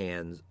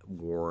hands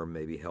warm,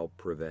 maybe help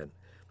prevent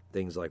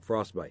things like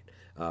frostbite.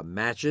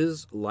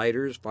 Matches,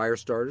 lighters, fire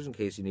starters in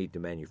case you need to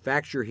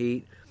manufacture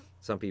heat.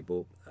 Some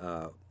people,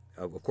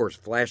 of course,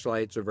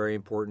 flashlights are very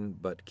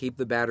important, but keep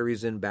the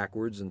batteries in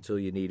backwards until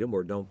you need them,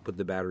 or don't put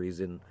the batteries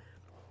in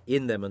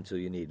them until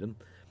you need them.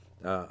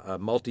 A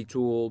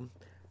multi-tool,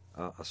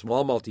 a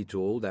small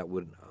multi-tool that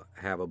would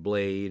have a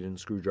blade and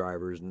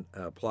screwdrivers and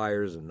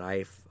pliers and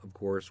knife, of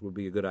course, would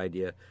be a good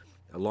idea.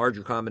 A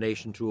larger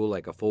combination tool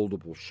like a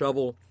foldable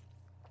shovel.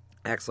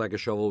 Acts like a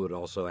shovel, but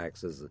also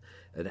acts as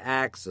an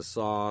axe, a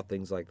saw,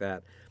 things like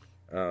that.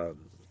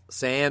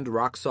 Sand,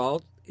 rock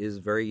salt is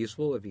very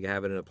useful. If you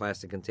have it in a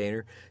plastic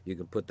container, you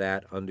can put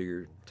that under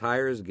your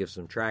tires, give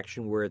some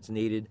traction where it's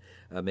needed.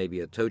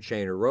 Maybe a tow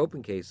chain or rope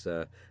in case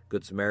a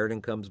Good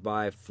Samaritan comes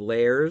by.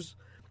 Flares,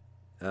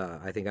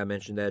 I think I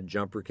mentioned that.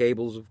 Jumper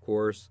cables, of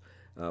course.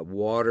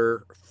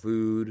 Water,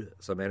 food,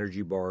 some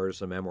energy bars,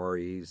 some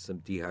MREs, some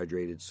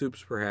dehydrated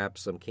soups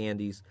perhaps, some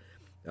candies.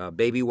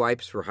 Baby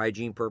wipes for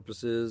hygiene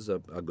purposes, a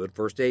good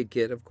first aid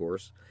kit, of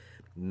course.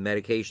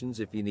 Medications,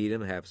 if you need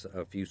them, have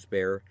a few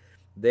spare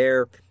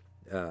there.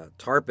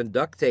 Tarp and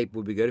duct tape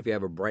would be good. If you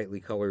have a brightly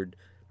colored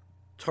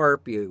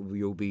tarp,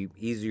 you'll be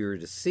easier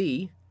to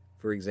see.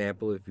 For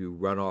example, if you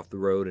run off the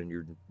road and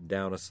you're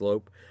down a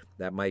slope,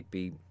 that might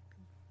be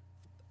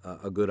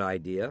a good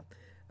idea.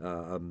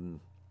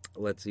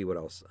 Let's see what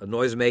else. A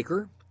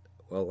noisemaker,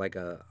 well, like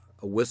a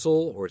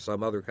whistle or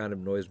some other kind of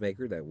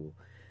noisemaker that will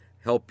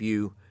help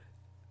you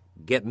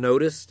get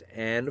noticed,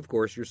 and of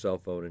course your cell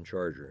phone and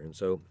charger. And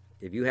so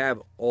if you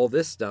have all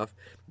this stuff,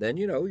 then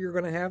you're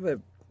going to have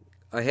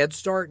a head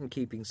start in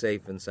keeping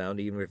safe and sound,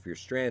 even if you're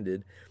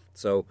stranded.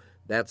 So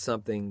that's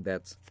something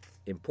that's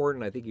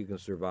important. I think you can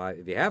survive.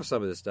 If you have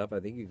some of this stuff, I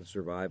think you can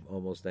survive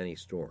almost any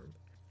storm.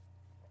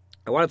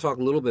 I want to talk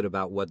a little bit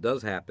about what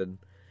does happen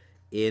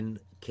in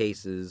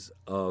cases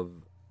of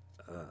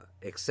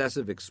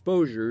excessive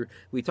exposure.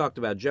 We talked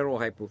about general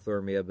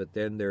hypothermia, but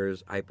then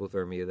there's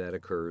hypothermia that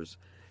occurs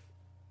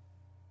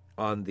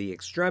on the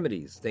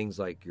extremities, things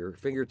like your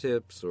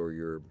fingertips or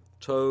your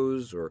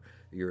toes or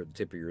your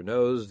tip of your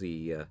nose,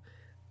 the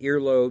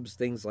earlobes,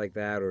 things like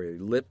that, or your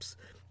lips.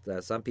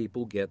 Some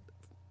people get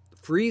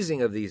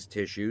freezing of these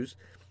tissues,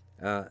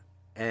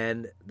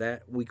 and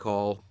that we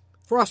call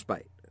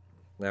frostbite.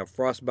 Now,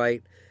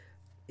 frostbite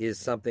is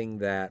something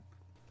that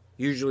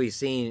usually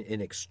seen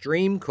in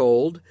extreme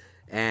cold,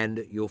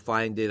 and you'll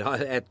find it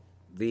at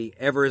the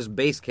Everest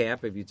Base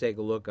Camp. If you take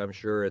a look, I'm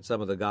sure, at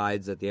some of the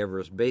guides at the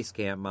Everest Base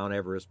Camp, Mount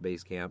Everest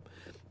Base Camp,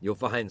 you'll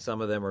find some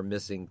of them are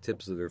missing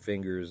tips of their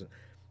fingers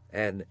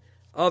and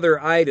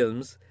other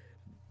items,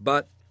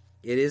 but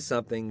it is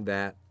something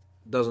that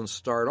doesn't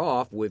start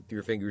off with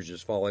your fingers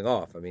just falling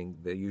off. I mean,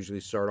 they usually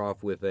start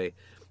off with a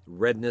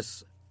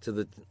redness to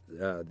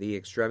the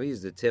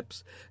extremities, the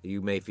tips.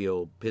 You may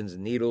feel pins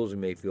and needles. You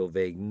may feel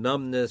vague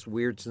numbness,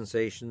 weird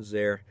sensations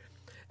there.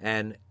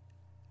 And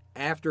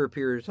after a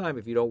period of time,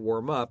 if you don't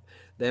warm up,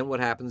 then what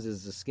happens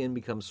is the skin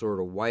becomes sort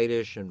of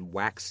whitish and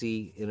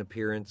waxy in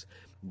appearance.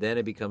 Then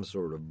it becomes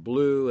sort of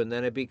blue, and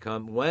then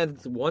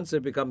once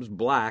it becomes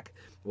black,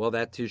 well,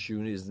 that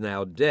tissue is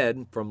now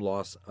dead from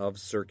loss of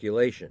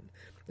circulation.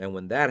 And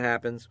when that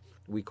happens,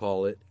 we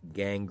call it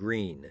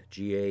gangrene,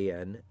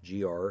 Gangrene.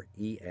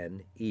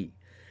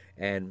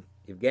 And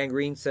if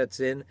gangrene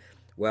sets in,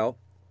 well,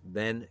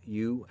 then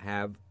you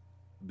have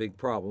big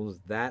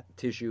problems. That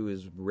tissue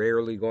is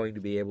rarely going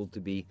to be able to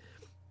be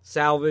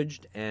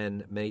salvaged,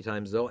 and many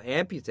times they'll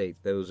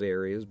amputate those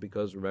areas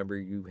because, remember,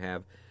 you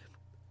have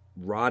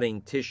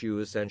rotting tissue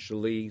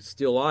essentially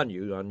still on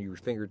your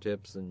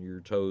fingertips and your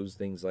toes,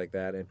 things like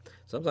that, and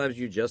sometimes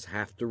you just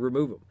have to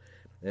remove them.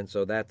 And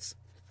so that's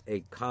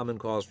a common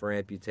cause for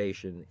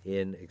amputation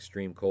in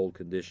extreme cold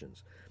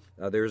conditions.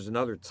 There's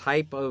another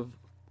type of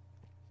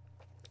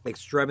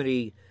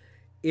extremity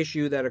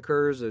issue that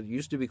occurs. It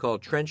used to be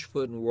called trench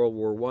foot in World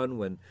War I,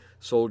 when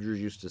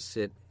soldiers used to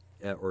sit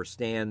or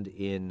stand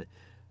in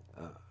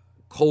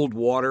cold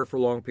water for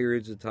long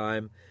periods of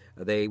time.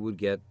 They would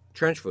get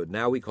trench foot.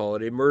 Now we call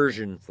it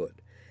immersion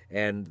foot,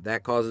 and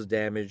that causes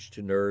damage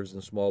to nerves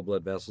and small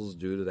blood vessels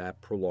due to that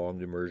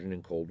prolonged immersion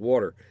in cold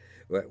water.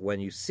 When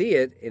you see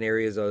it in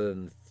areas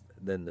other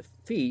than the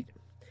feet,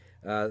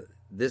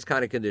 this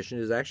kind of condition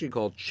is actually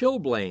called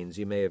chilblains.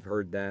 You may have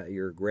heard that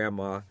your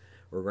grandma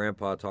or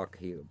grandpa talk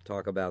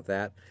about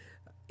that.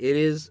 It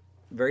is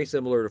very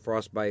similar to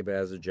frostbite, but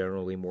has a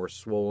generally more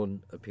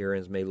swollen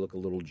appearance, may look a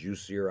little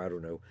juicier. I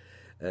don't know.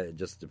 It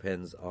just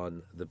depends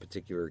on the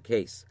particular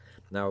case.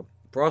 Now,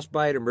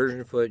 frostbite,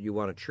 immersion foot, you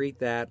want to treat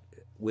that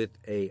with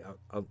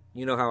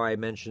you know how I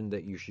mentioned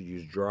that you should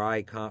use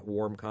dry,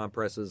 warm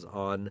compresses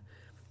on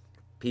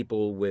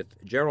people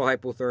with general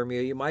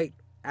hypothermia. You might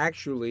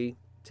actually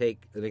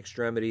take an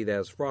extremity that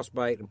has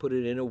frostbite and put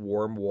it in a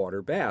warm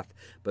water bath.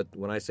 But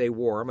when I say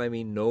warm, I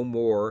mean no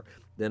more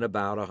than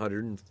about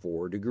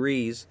 104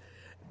 degrees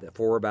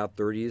for about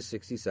 30 to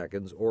 60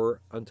 seconds,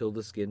 or until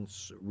the skin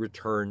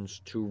returns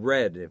to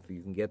red. If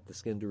you can get the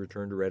skin to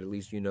return to red, at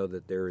least you know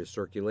that there is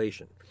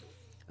circulation.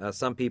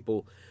 Some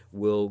people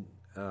will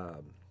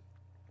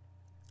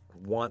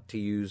want to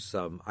use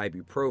some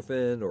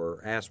ibuprofen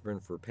or aspirin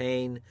for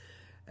pain.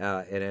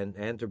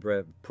 And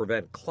to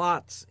prevent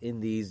clots in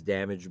these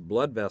damaged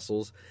blood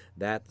vessels,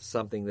 that's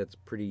something that's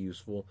pretty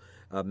useful.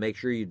 Make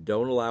sure you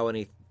don't allow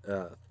any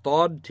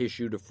thawed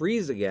tissue to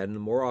freeze again. The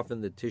more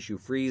often the tissue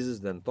freezes,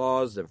 then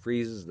thaws, then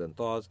freezes, then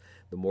thaws,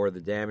 the more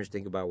the damage.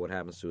 Think about what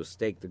happens to a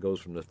steak that goes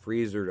from the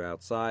freezer to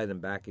outside and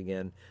back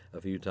again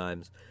a few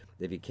times.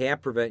 If you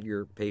can't prevent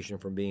your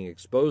patient from being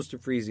exposed to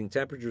freezing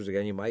temperatures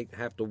again, you might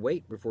have to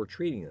wait before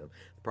treating them.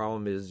 The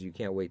problem is you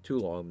can't wait too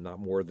long, not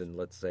more than,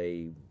 let's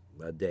say,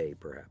 a day,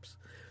 perhaps.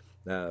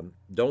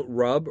 Don't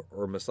rub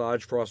or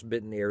massage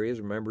frostbitten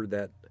areas. Remember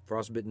that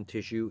frostbitten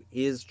tissue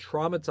is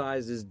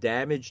traumatized, is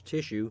damaged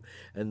tissue,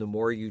 and the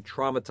more you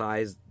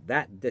traumatize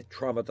that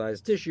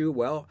traumatized tissue,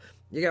 well,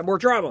 you got more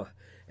trauma.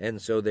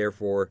 And so,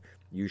 therefore,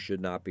 you should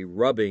not be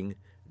rubbing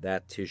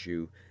that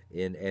tissue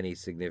in any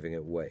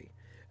significant way.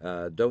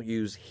 Don't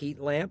use heat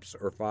lamps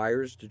or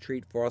fires to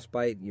treat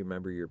frostbite. You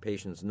remember your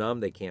patient's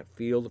numb. They can't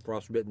feel the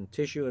frostbitten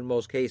tissue in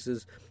most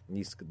cases.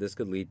 This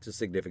could lead to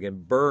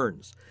significant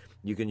burns.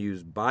 You can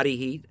use body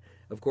heat,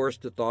 of course,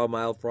 to thaw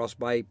mild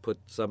frostbite. Put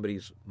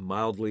somebody's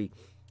mildly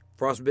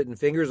frostbitten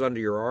fingers under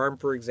your arm,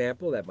 for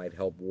example. That might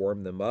help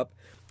warm them up.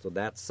 So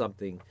that's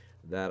something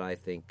that I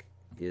think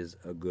is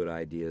a good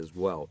idea as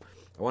well.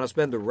 I want to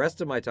spend the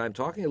rest of my time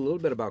talking a little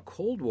bit about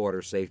cold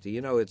water safety.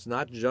 You know, it's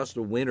not just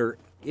a winter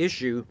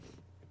issue.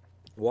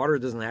 Water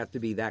doesn't have to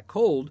be that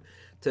cold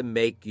to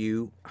make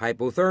you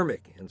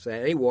hypothermic. And so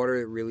any water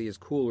that really is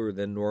cooler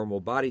than normal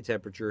body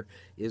temperature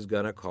is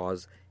going to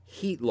cause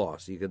heat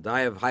loss. You could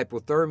die of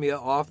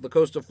hypothermia off the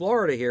coast of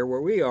Florida here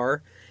where we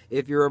are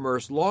if you're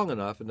immersed long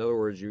enough. In other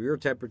words, your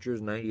temperature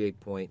is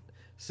 98.6.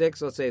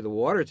 Let's say the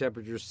water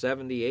temperature is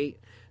 78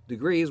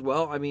 degrees.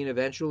 Well, I mean,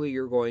 eventually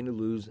you're going to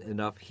lose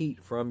enough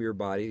heat from your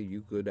body.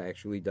 You could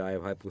actually die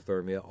of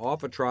hypothermia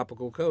off a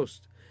tropical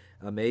coast.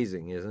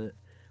 Amazing, isn't it?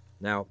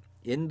 Now,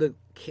 in the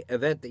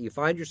event that you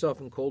find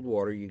yourself in cold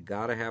water, you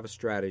got to have a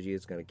strategy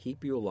that's going to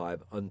keep you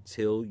alive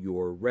until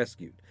you're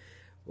rescued.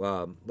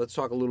 Let's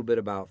talk a little bit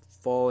about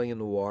falling in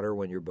the water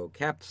when your boat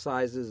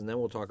capsizes, and then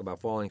we'll talk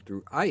about falling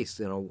through ice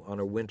on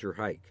a winter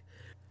hike.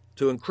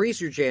 To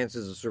increase your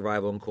chances of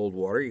survival in cold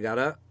water, you got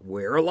to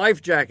wear a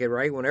life jacket,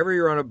 right? Whenever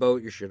you're on a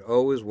boat, you should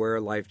always wear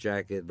a life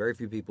jacket. Very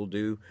few people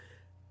do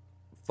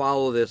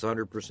follow this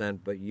 100%,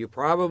 but you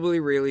probably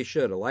really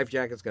should. A life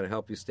jacket's going to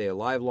help you stay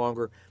alive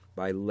longer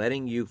by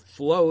letting you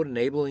float,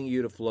 enabling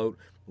you to float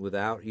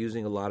without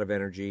using a lot of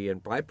energy,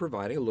 and by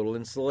providing a little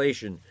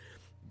insulation.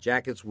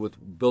 Jackets with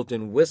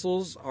built-in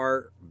whistles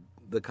are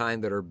the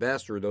kind that are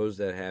best, or those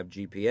that have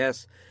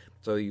GPS,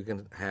 so you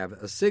can have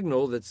a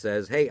signal that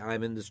says, hey,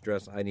 I'm in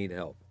distress, I need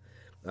help.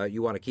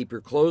 You want to keep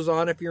your clothes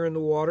on if you're in the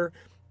water.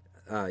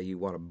 You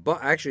want to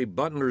actually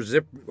button or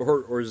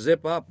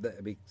zip up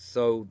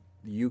so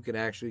you can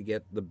actually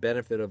get the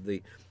benefit of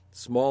the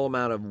small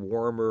amount of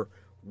warmer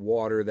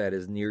water that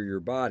is near your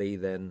body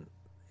than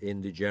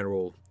in the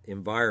general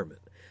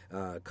environment.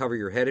 Cover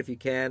your head if you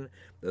can.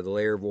 The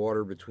layer of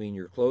water between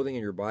your clothing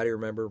and your body,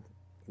 remember,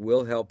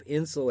 will help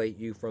insulate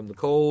you from the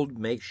cold.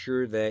 Make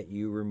sure that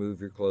you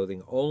remove your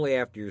clothing only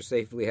after you're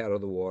safely out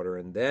of the water,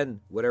 and then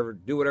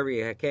do whatever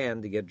you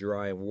can to get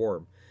dry and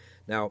warm.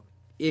 Now,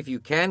 if you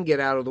can get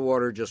out of the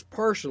water just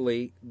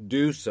partially,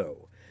 do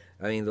so.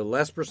 I mean, the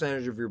less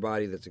percentage of your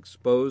body that's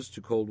exposed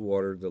to cold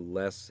water, the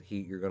less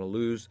heat you're going to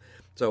lose.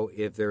 So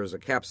if there's a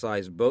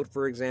capsized boat,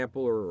 for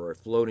example, or a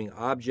floating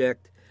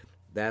object,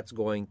 that's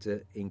going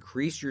to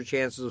increase your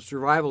chances of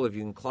survival if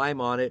you can climb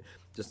on it.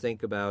 Just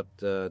think about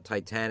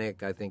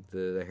Titanic. I think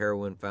the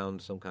heroine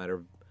found some kind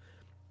of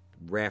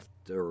raft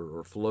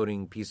or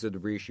floating piece of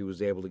debris she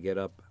was able to get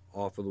up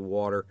off of the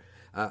water,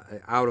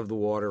 out of the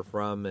water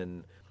from,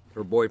 and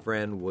her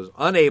boyfriend was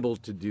unable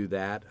to do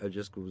that.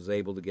 Just was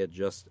able to get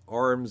just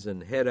arms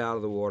and head out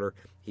of the water.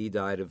 He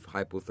died of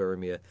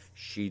hypothermia.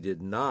 She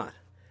did not.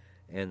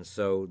 And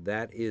so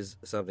that is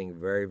something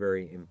very,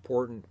 very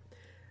important.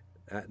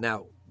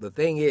 Now, the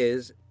thing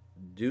is,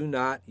 do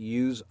not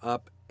use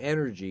up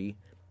energy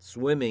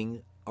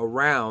swimming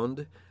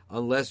around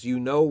unless you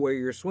know where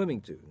you're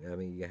swimming to. I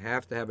mean, you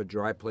have to have a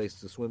dry place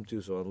to swim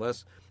to, so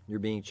unless you're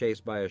being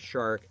chased by a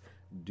shark,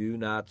 do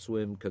not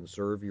swim.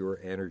 Conserve your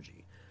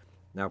energy.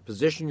 Now,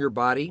 position your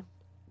body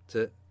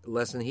to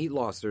lessen heat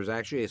loss. There's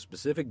actually a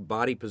specific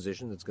body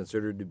position that's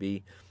considered to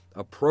be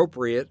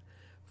appropriate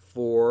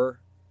for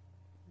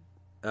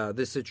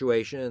this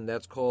situation, and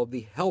that's called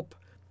the HELP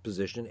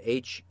position,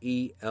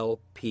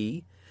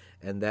 H-E-L-P,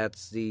 and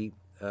that's the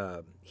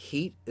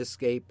heat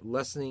escape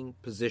lessening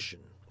position.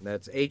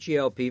 That's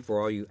H-E-L-P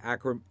for all you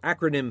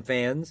acronym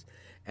fans,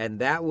 and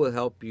that will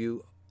help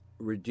you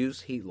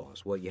reduce heat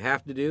loss. What you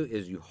have to do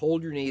is you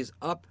hold your knees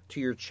up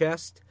to your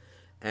chest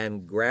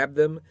and grab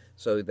them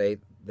so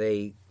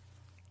they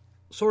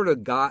sort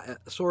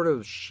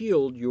of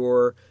shield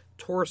your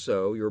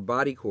torso, your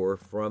body core,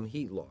 from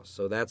heat loss.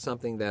 So that's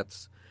something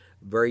that's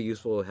very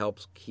useful. It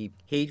helps keep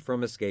heat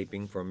from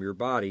escaping from your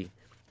body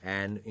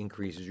and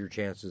increases your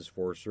chances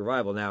for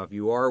survival. Now, if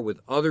you are with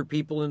other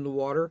people in the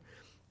water,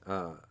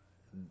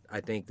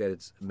 I think that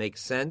it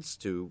makes sense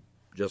to,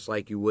 just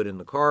like you would in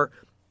the car,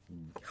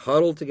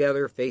 huddle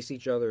together, face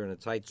each other in a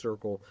tight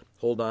circle,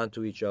 hold on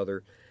to each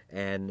other,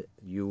 and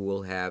you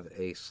will have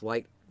a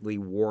slightly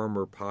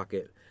warmer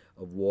pocket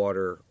of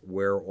water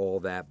where all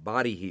that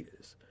body heat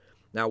is.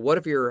 Now, what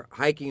if you're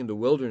hiking in the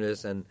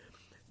wilderness and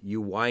you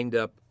wind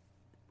up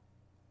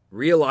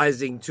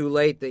realizing too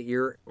late that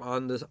you're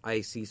on the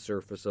icy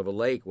surface of a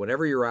lake?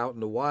 Whenever you're out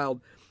in the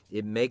wild,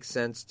 it makes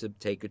sense to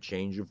take a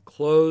change of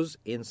clothes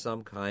in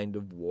some kind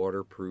of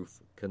waterproof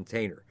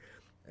container.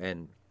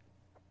 And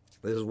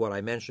this is what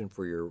I mentioned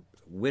for your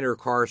winter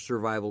car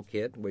survival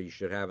kit, what you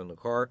should have in the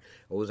car.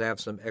 Always have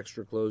some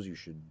extra clothes. You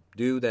should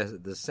do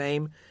the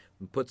same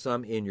and put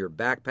some in your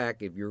backpack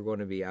if you're going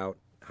to be out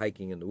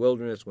hiking in the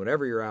wilderness.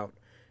 Whenever you're out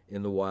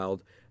in the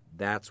wild,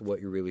 that's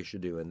what you really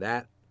should do. And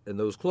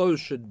those clothes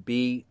should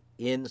be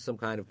in some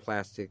kind of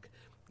plastic,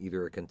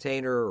 either a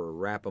container, or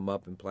wrap them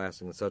up in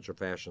plastic in such a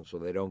fashion so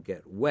they don't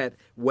get wet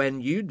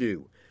when you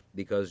do,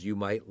 because you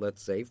might,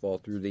 let's say, fall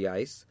through the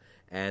ice,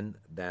 and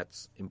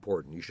that's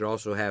important. You should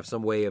also have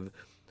some way of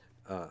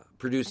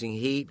producing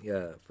heat,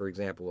 for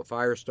example, a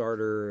fire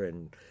starter,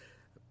 and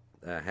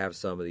have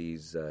some of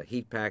these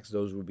heat packs.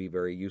 Those would be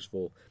very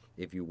useful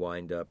if you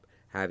wind up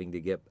having to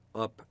get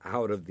up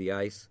out of the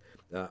ice.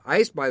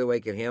 Ice, by the way,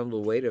 can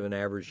handle the weight of an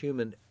average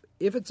human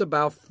if it's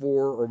about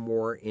 4 or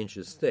more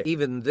inches thick.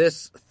 Even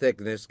this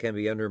thickness can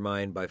be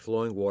undermined by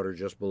flowing water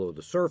just below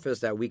the surface.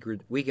 That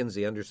weakens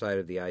the underside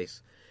of the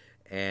ice.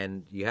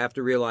 And you have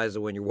to realize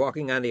that when you're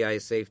walking on the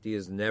ice, safety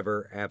is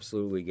never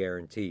absolutely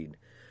guaranteed.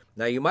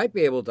 Now, you might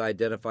be able to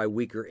identify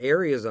weaker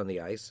areas on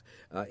the ice.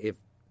 If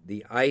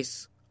the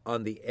ice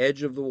on the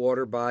edge of the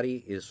water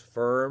body is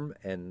firm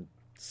and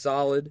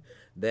solid,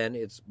 then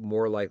it's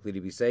more likely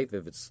to be safe.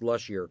 If it's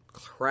slushy or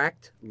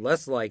cracked,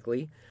 less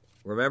likely.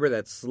 Remember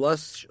that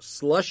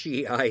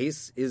slushy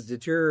ice is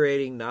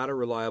deteriorating, not a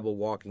reliable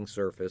walking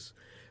surface.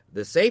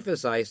 The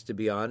safest ice to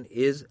be on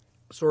is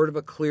sort of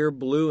a clear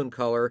blue in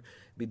color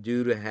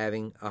due to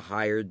having a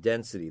higher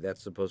density.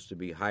 That's supposed to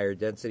be higher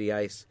density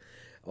ice,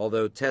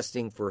 although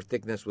testing for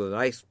thickness with an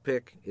ice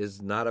pick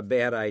is not a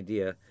bad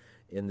idea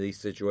in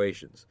these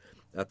situations.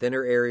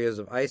 Thinner areas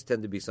of ice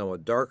tend to be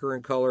somewhat darker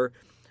in color.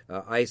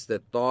 Ice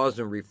that thaws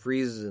and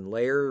refreezes in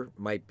layer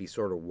might be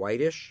sort of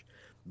whitish,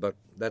 but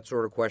that's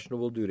sort of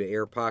questionable due to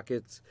air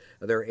pockets.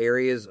 There are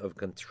areas of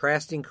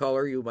contrasting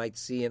color you might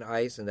see in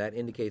ice, and that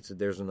indicates that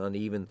there's an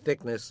uneven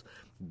thickness.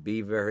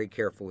 Be very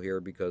careful here,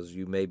 because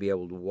you may be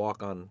able to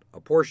walk on a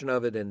portion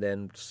of it, and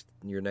then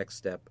your next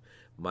step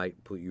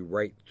might put you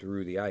right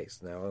through the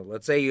ice. Now,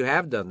 let's say you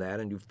have done that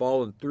and you've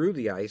fallen through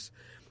the ice.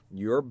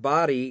 Your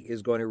body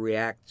is going to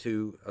react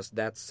to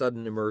that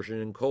sudden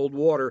immersion in cold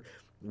water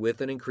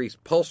with an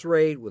increased pulse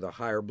rate, with a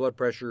higher blood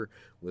pressure,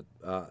 with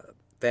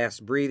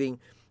fast breathing.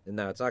 And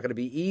now, it's not going to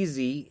be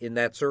easy in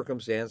that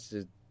circumstance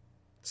to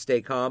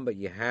stay calm, but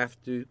you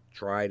have to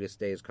try to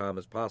stay as calm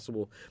as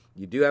possible.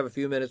 You do have a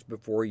few minutes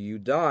before you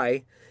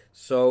die,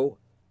 so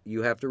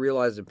you have to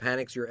realize that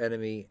panic's your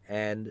enemy,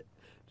 and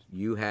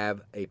you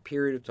have a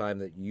period of time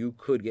that you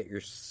could get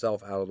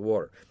yourself out of the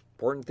water.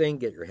 Important thing,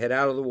 get your head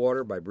out of the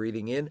water by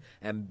breathing in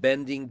and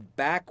bending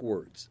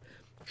backwards.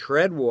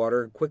 Tread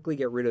water and quickly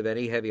get rid of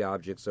any heavy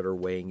objects that are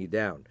weighing you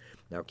down.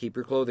 Now, keep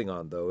your clothing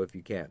on, though, if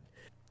you can.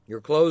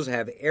 Your clothes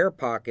have air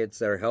pockets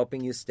that are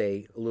helping you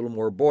stay a little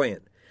more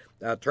buoyant.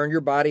 Turn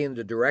your body in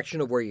the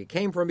direction of where you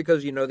came from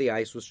because you know the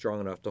ice was strong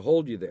enough to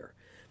hold you there.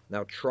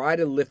 Now, try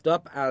to lift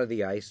up out of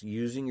the ice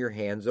using your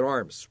hands and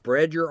arms.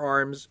 Spread your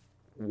arms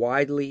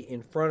widely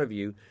in front of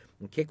you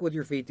and kick with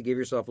your feet to give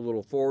yourself a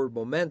little forward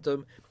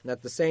momentum, and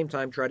at the same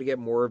time try to get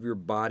more of your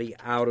body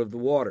out of the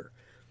water.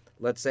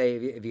 Let's say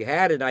if you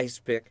had an ice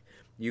pick,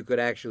 you could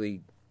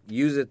actually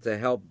use it to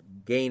help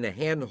gain a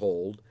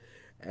handhold,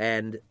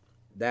 and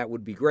that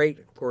would be great.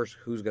 Of course,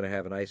 who's going to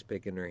have an ice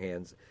pick in their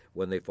hands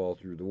when they fall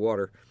through the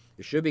water?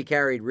 It should be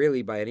carried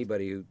really by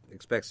anybody who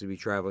expects to be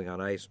traveling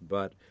on ice,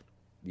 but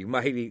you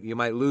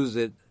might lose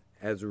it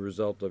as a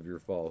result of your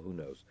fall. Who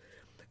knows?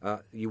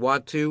 You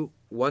want to,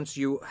 once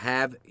you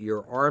have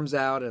your arms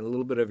out and a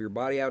little bit of your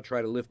body out,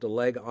 try to lift a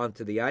leg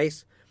onto the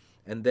ice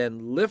and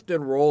then lift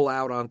and roll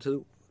out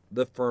onto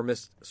the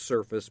firmest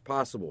surface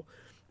possible.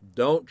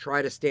 Don't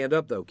try to stand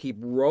up, though. Keep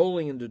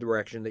rolling in the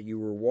direction that you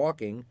were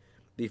walking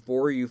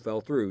before you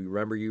fell through.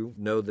 Remember, you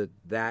know that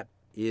that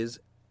is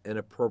an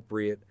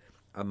appropriate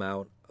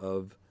amount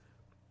of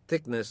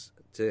thickness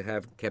to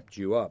have kept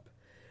you up.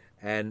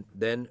 And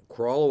then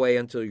crawl away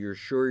until you're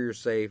sure you're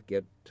safe,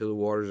 get to the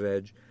water's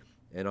edge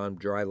and on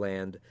dry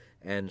land,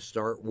 and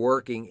start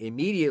working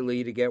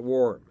immediately to get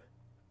warm.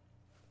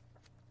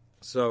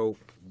 So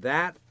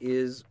that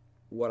is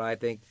what I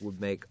think would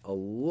make a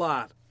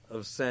lot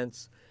of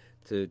sense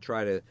to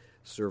try to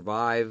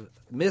survive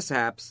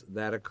mishaps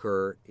that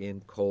occur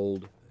in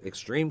cold,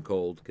 extreme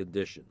cold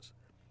conditions.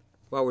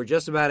 Well, we're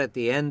just about at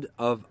the end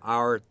of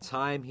our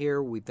time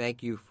here. We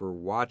thank you for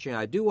watching.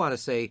 I do want to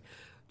say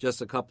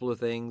just a couple of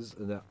things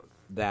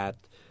that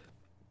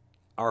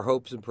our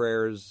hopes and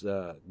prayers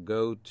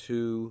go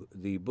to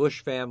the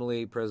Bush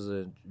family.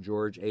 President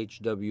George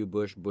H.W.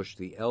 Bush, Bush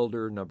the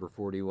Elder, number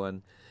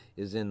 41,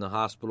 is in the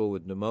hospital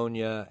with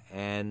pneumonia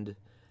and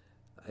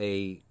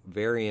a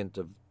variant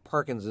of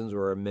Parkinson's,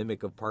 or a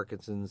mimic of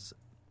Parkinson's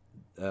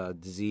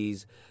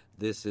disease.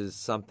 This is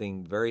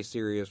something very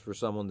serious for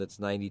someone that's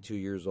 92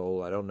 years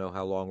old. I don't know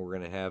how long we're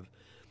going to have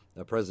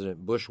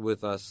President Bush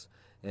with us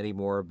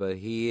anymore, but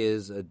he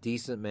is a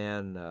decent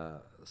man,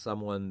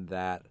 someone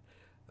that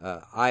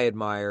I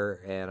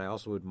admire, and I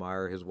also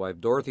admire his wife,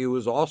 Dorothy, who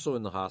is also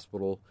in the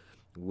hospital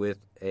with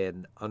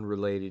an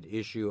unrelated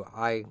issue.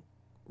 I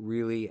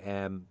really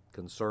am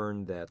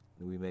concerned that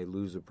we may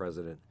lose a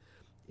president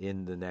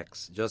in the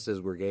next, just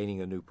as we're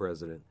gaining a new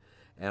president,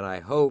 and I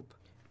hope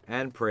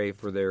and pray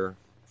for their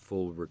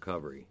full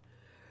recovery.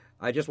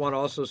 I just want to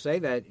also say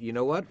that, you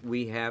know what,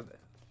 we have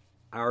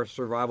our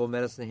Survival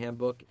Medicine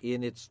Handbook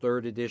in its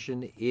 3rd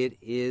edition. It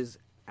is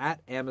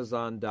at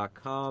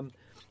Amazon.com.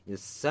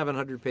 It's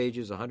 700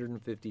 pages,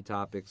 150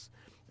 topics,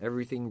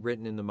 everything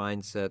written in the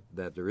mindset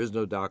that there is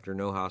no doctor,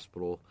 no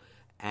hospital,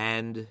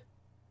 and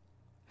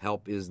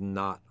help is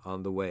not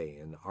on the way.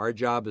 And our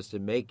job is to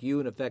make you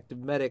an effective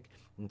medic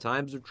in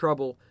times of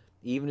trouble,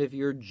 even if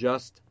you're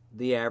just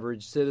the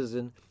average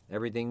citizen.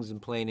 Everything's in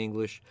plain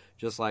English,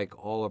 just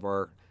like all of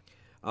our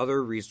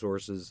other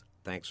resources.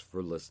 Thanks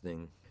for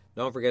listening.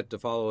 Don't forget to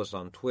follow us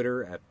on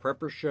Twitter at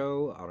Prepper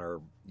Show, on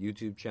our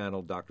YouTube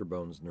channel, Dr.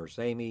 Bones Nurse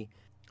Amy.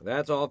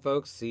 That's all,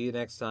 folks. See you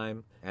next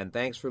time. And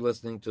thanks for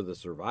listening to the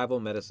Survival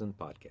Medicine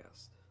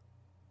Podcast.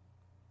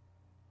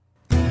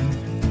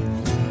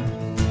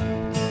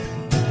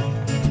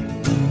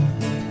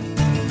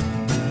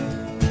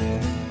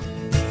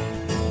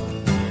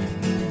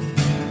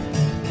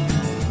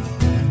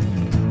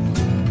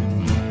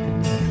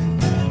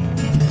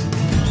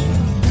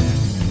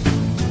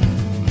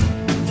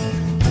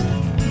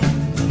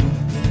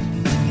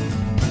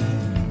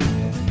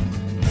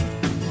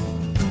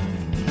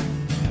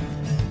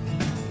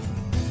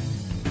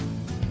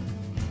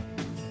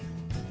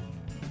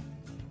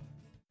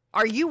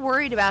 Are you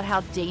worried about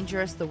how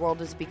dangerous the world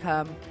has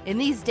become? In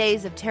these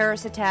days of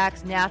terrorist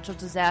attacks, natural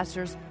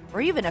disasters,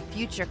 or even a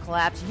future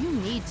collapse, you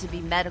need to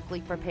be medically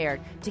prepared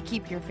to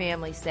keep your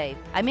family safe.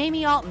 I'm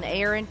Amy Alton,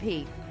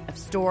 ARNP, of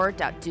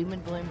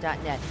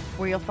store.doomandbloom.net,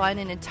 where you'll find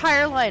an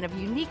entire line of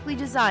uniquely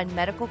designed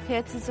medical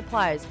kits and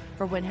supplies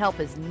for when help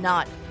is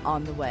not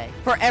on the way.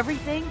 For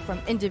everything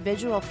from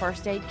individual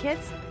first aid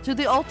kits to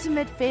the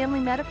ultimate family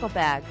medical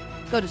bag,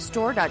 go to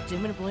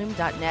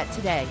store.doomandbloom.net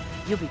today.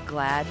 You'll be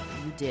glad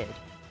you did.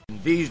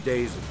 In these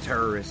days of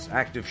terrorists,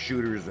 active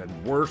shooters,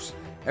 and worse,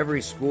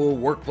 every school,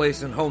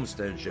 workplace, and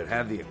homestead should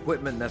have the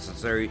equipment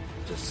necessary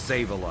to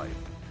save a life.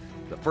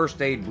 The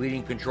First Aid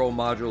Bleeding Control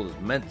Module is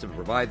meant to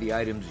provide the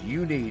items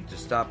you need to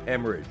stop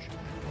hemorrhage.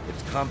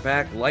 It's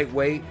compact,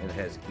 lightweight, and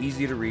has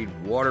easy-to-read,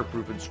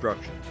 waterproof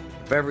instructions.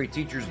 If every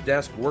teacher's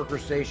desk, worker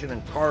station,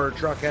 and car or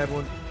truck had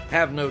one,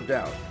 have no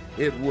doubt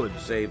it would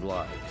save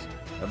lives.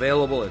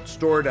 Available at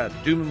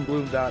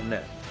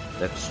store.doomandbloom.net.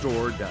 That's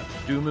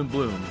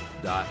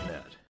store.doomandbloom.net.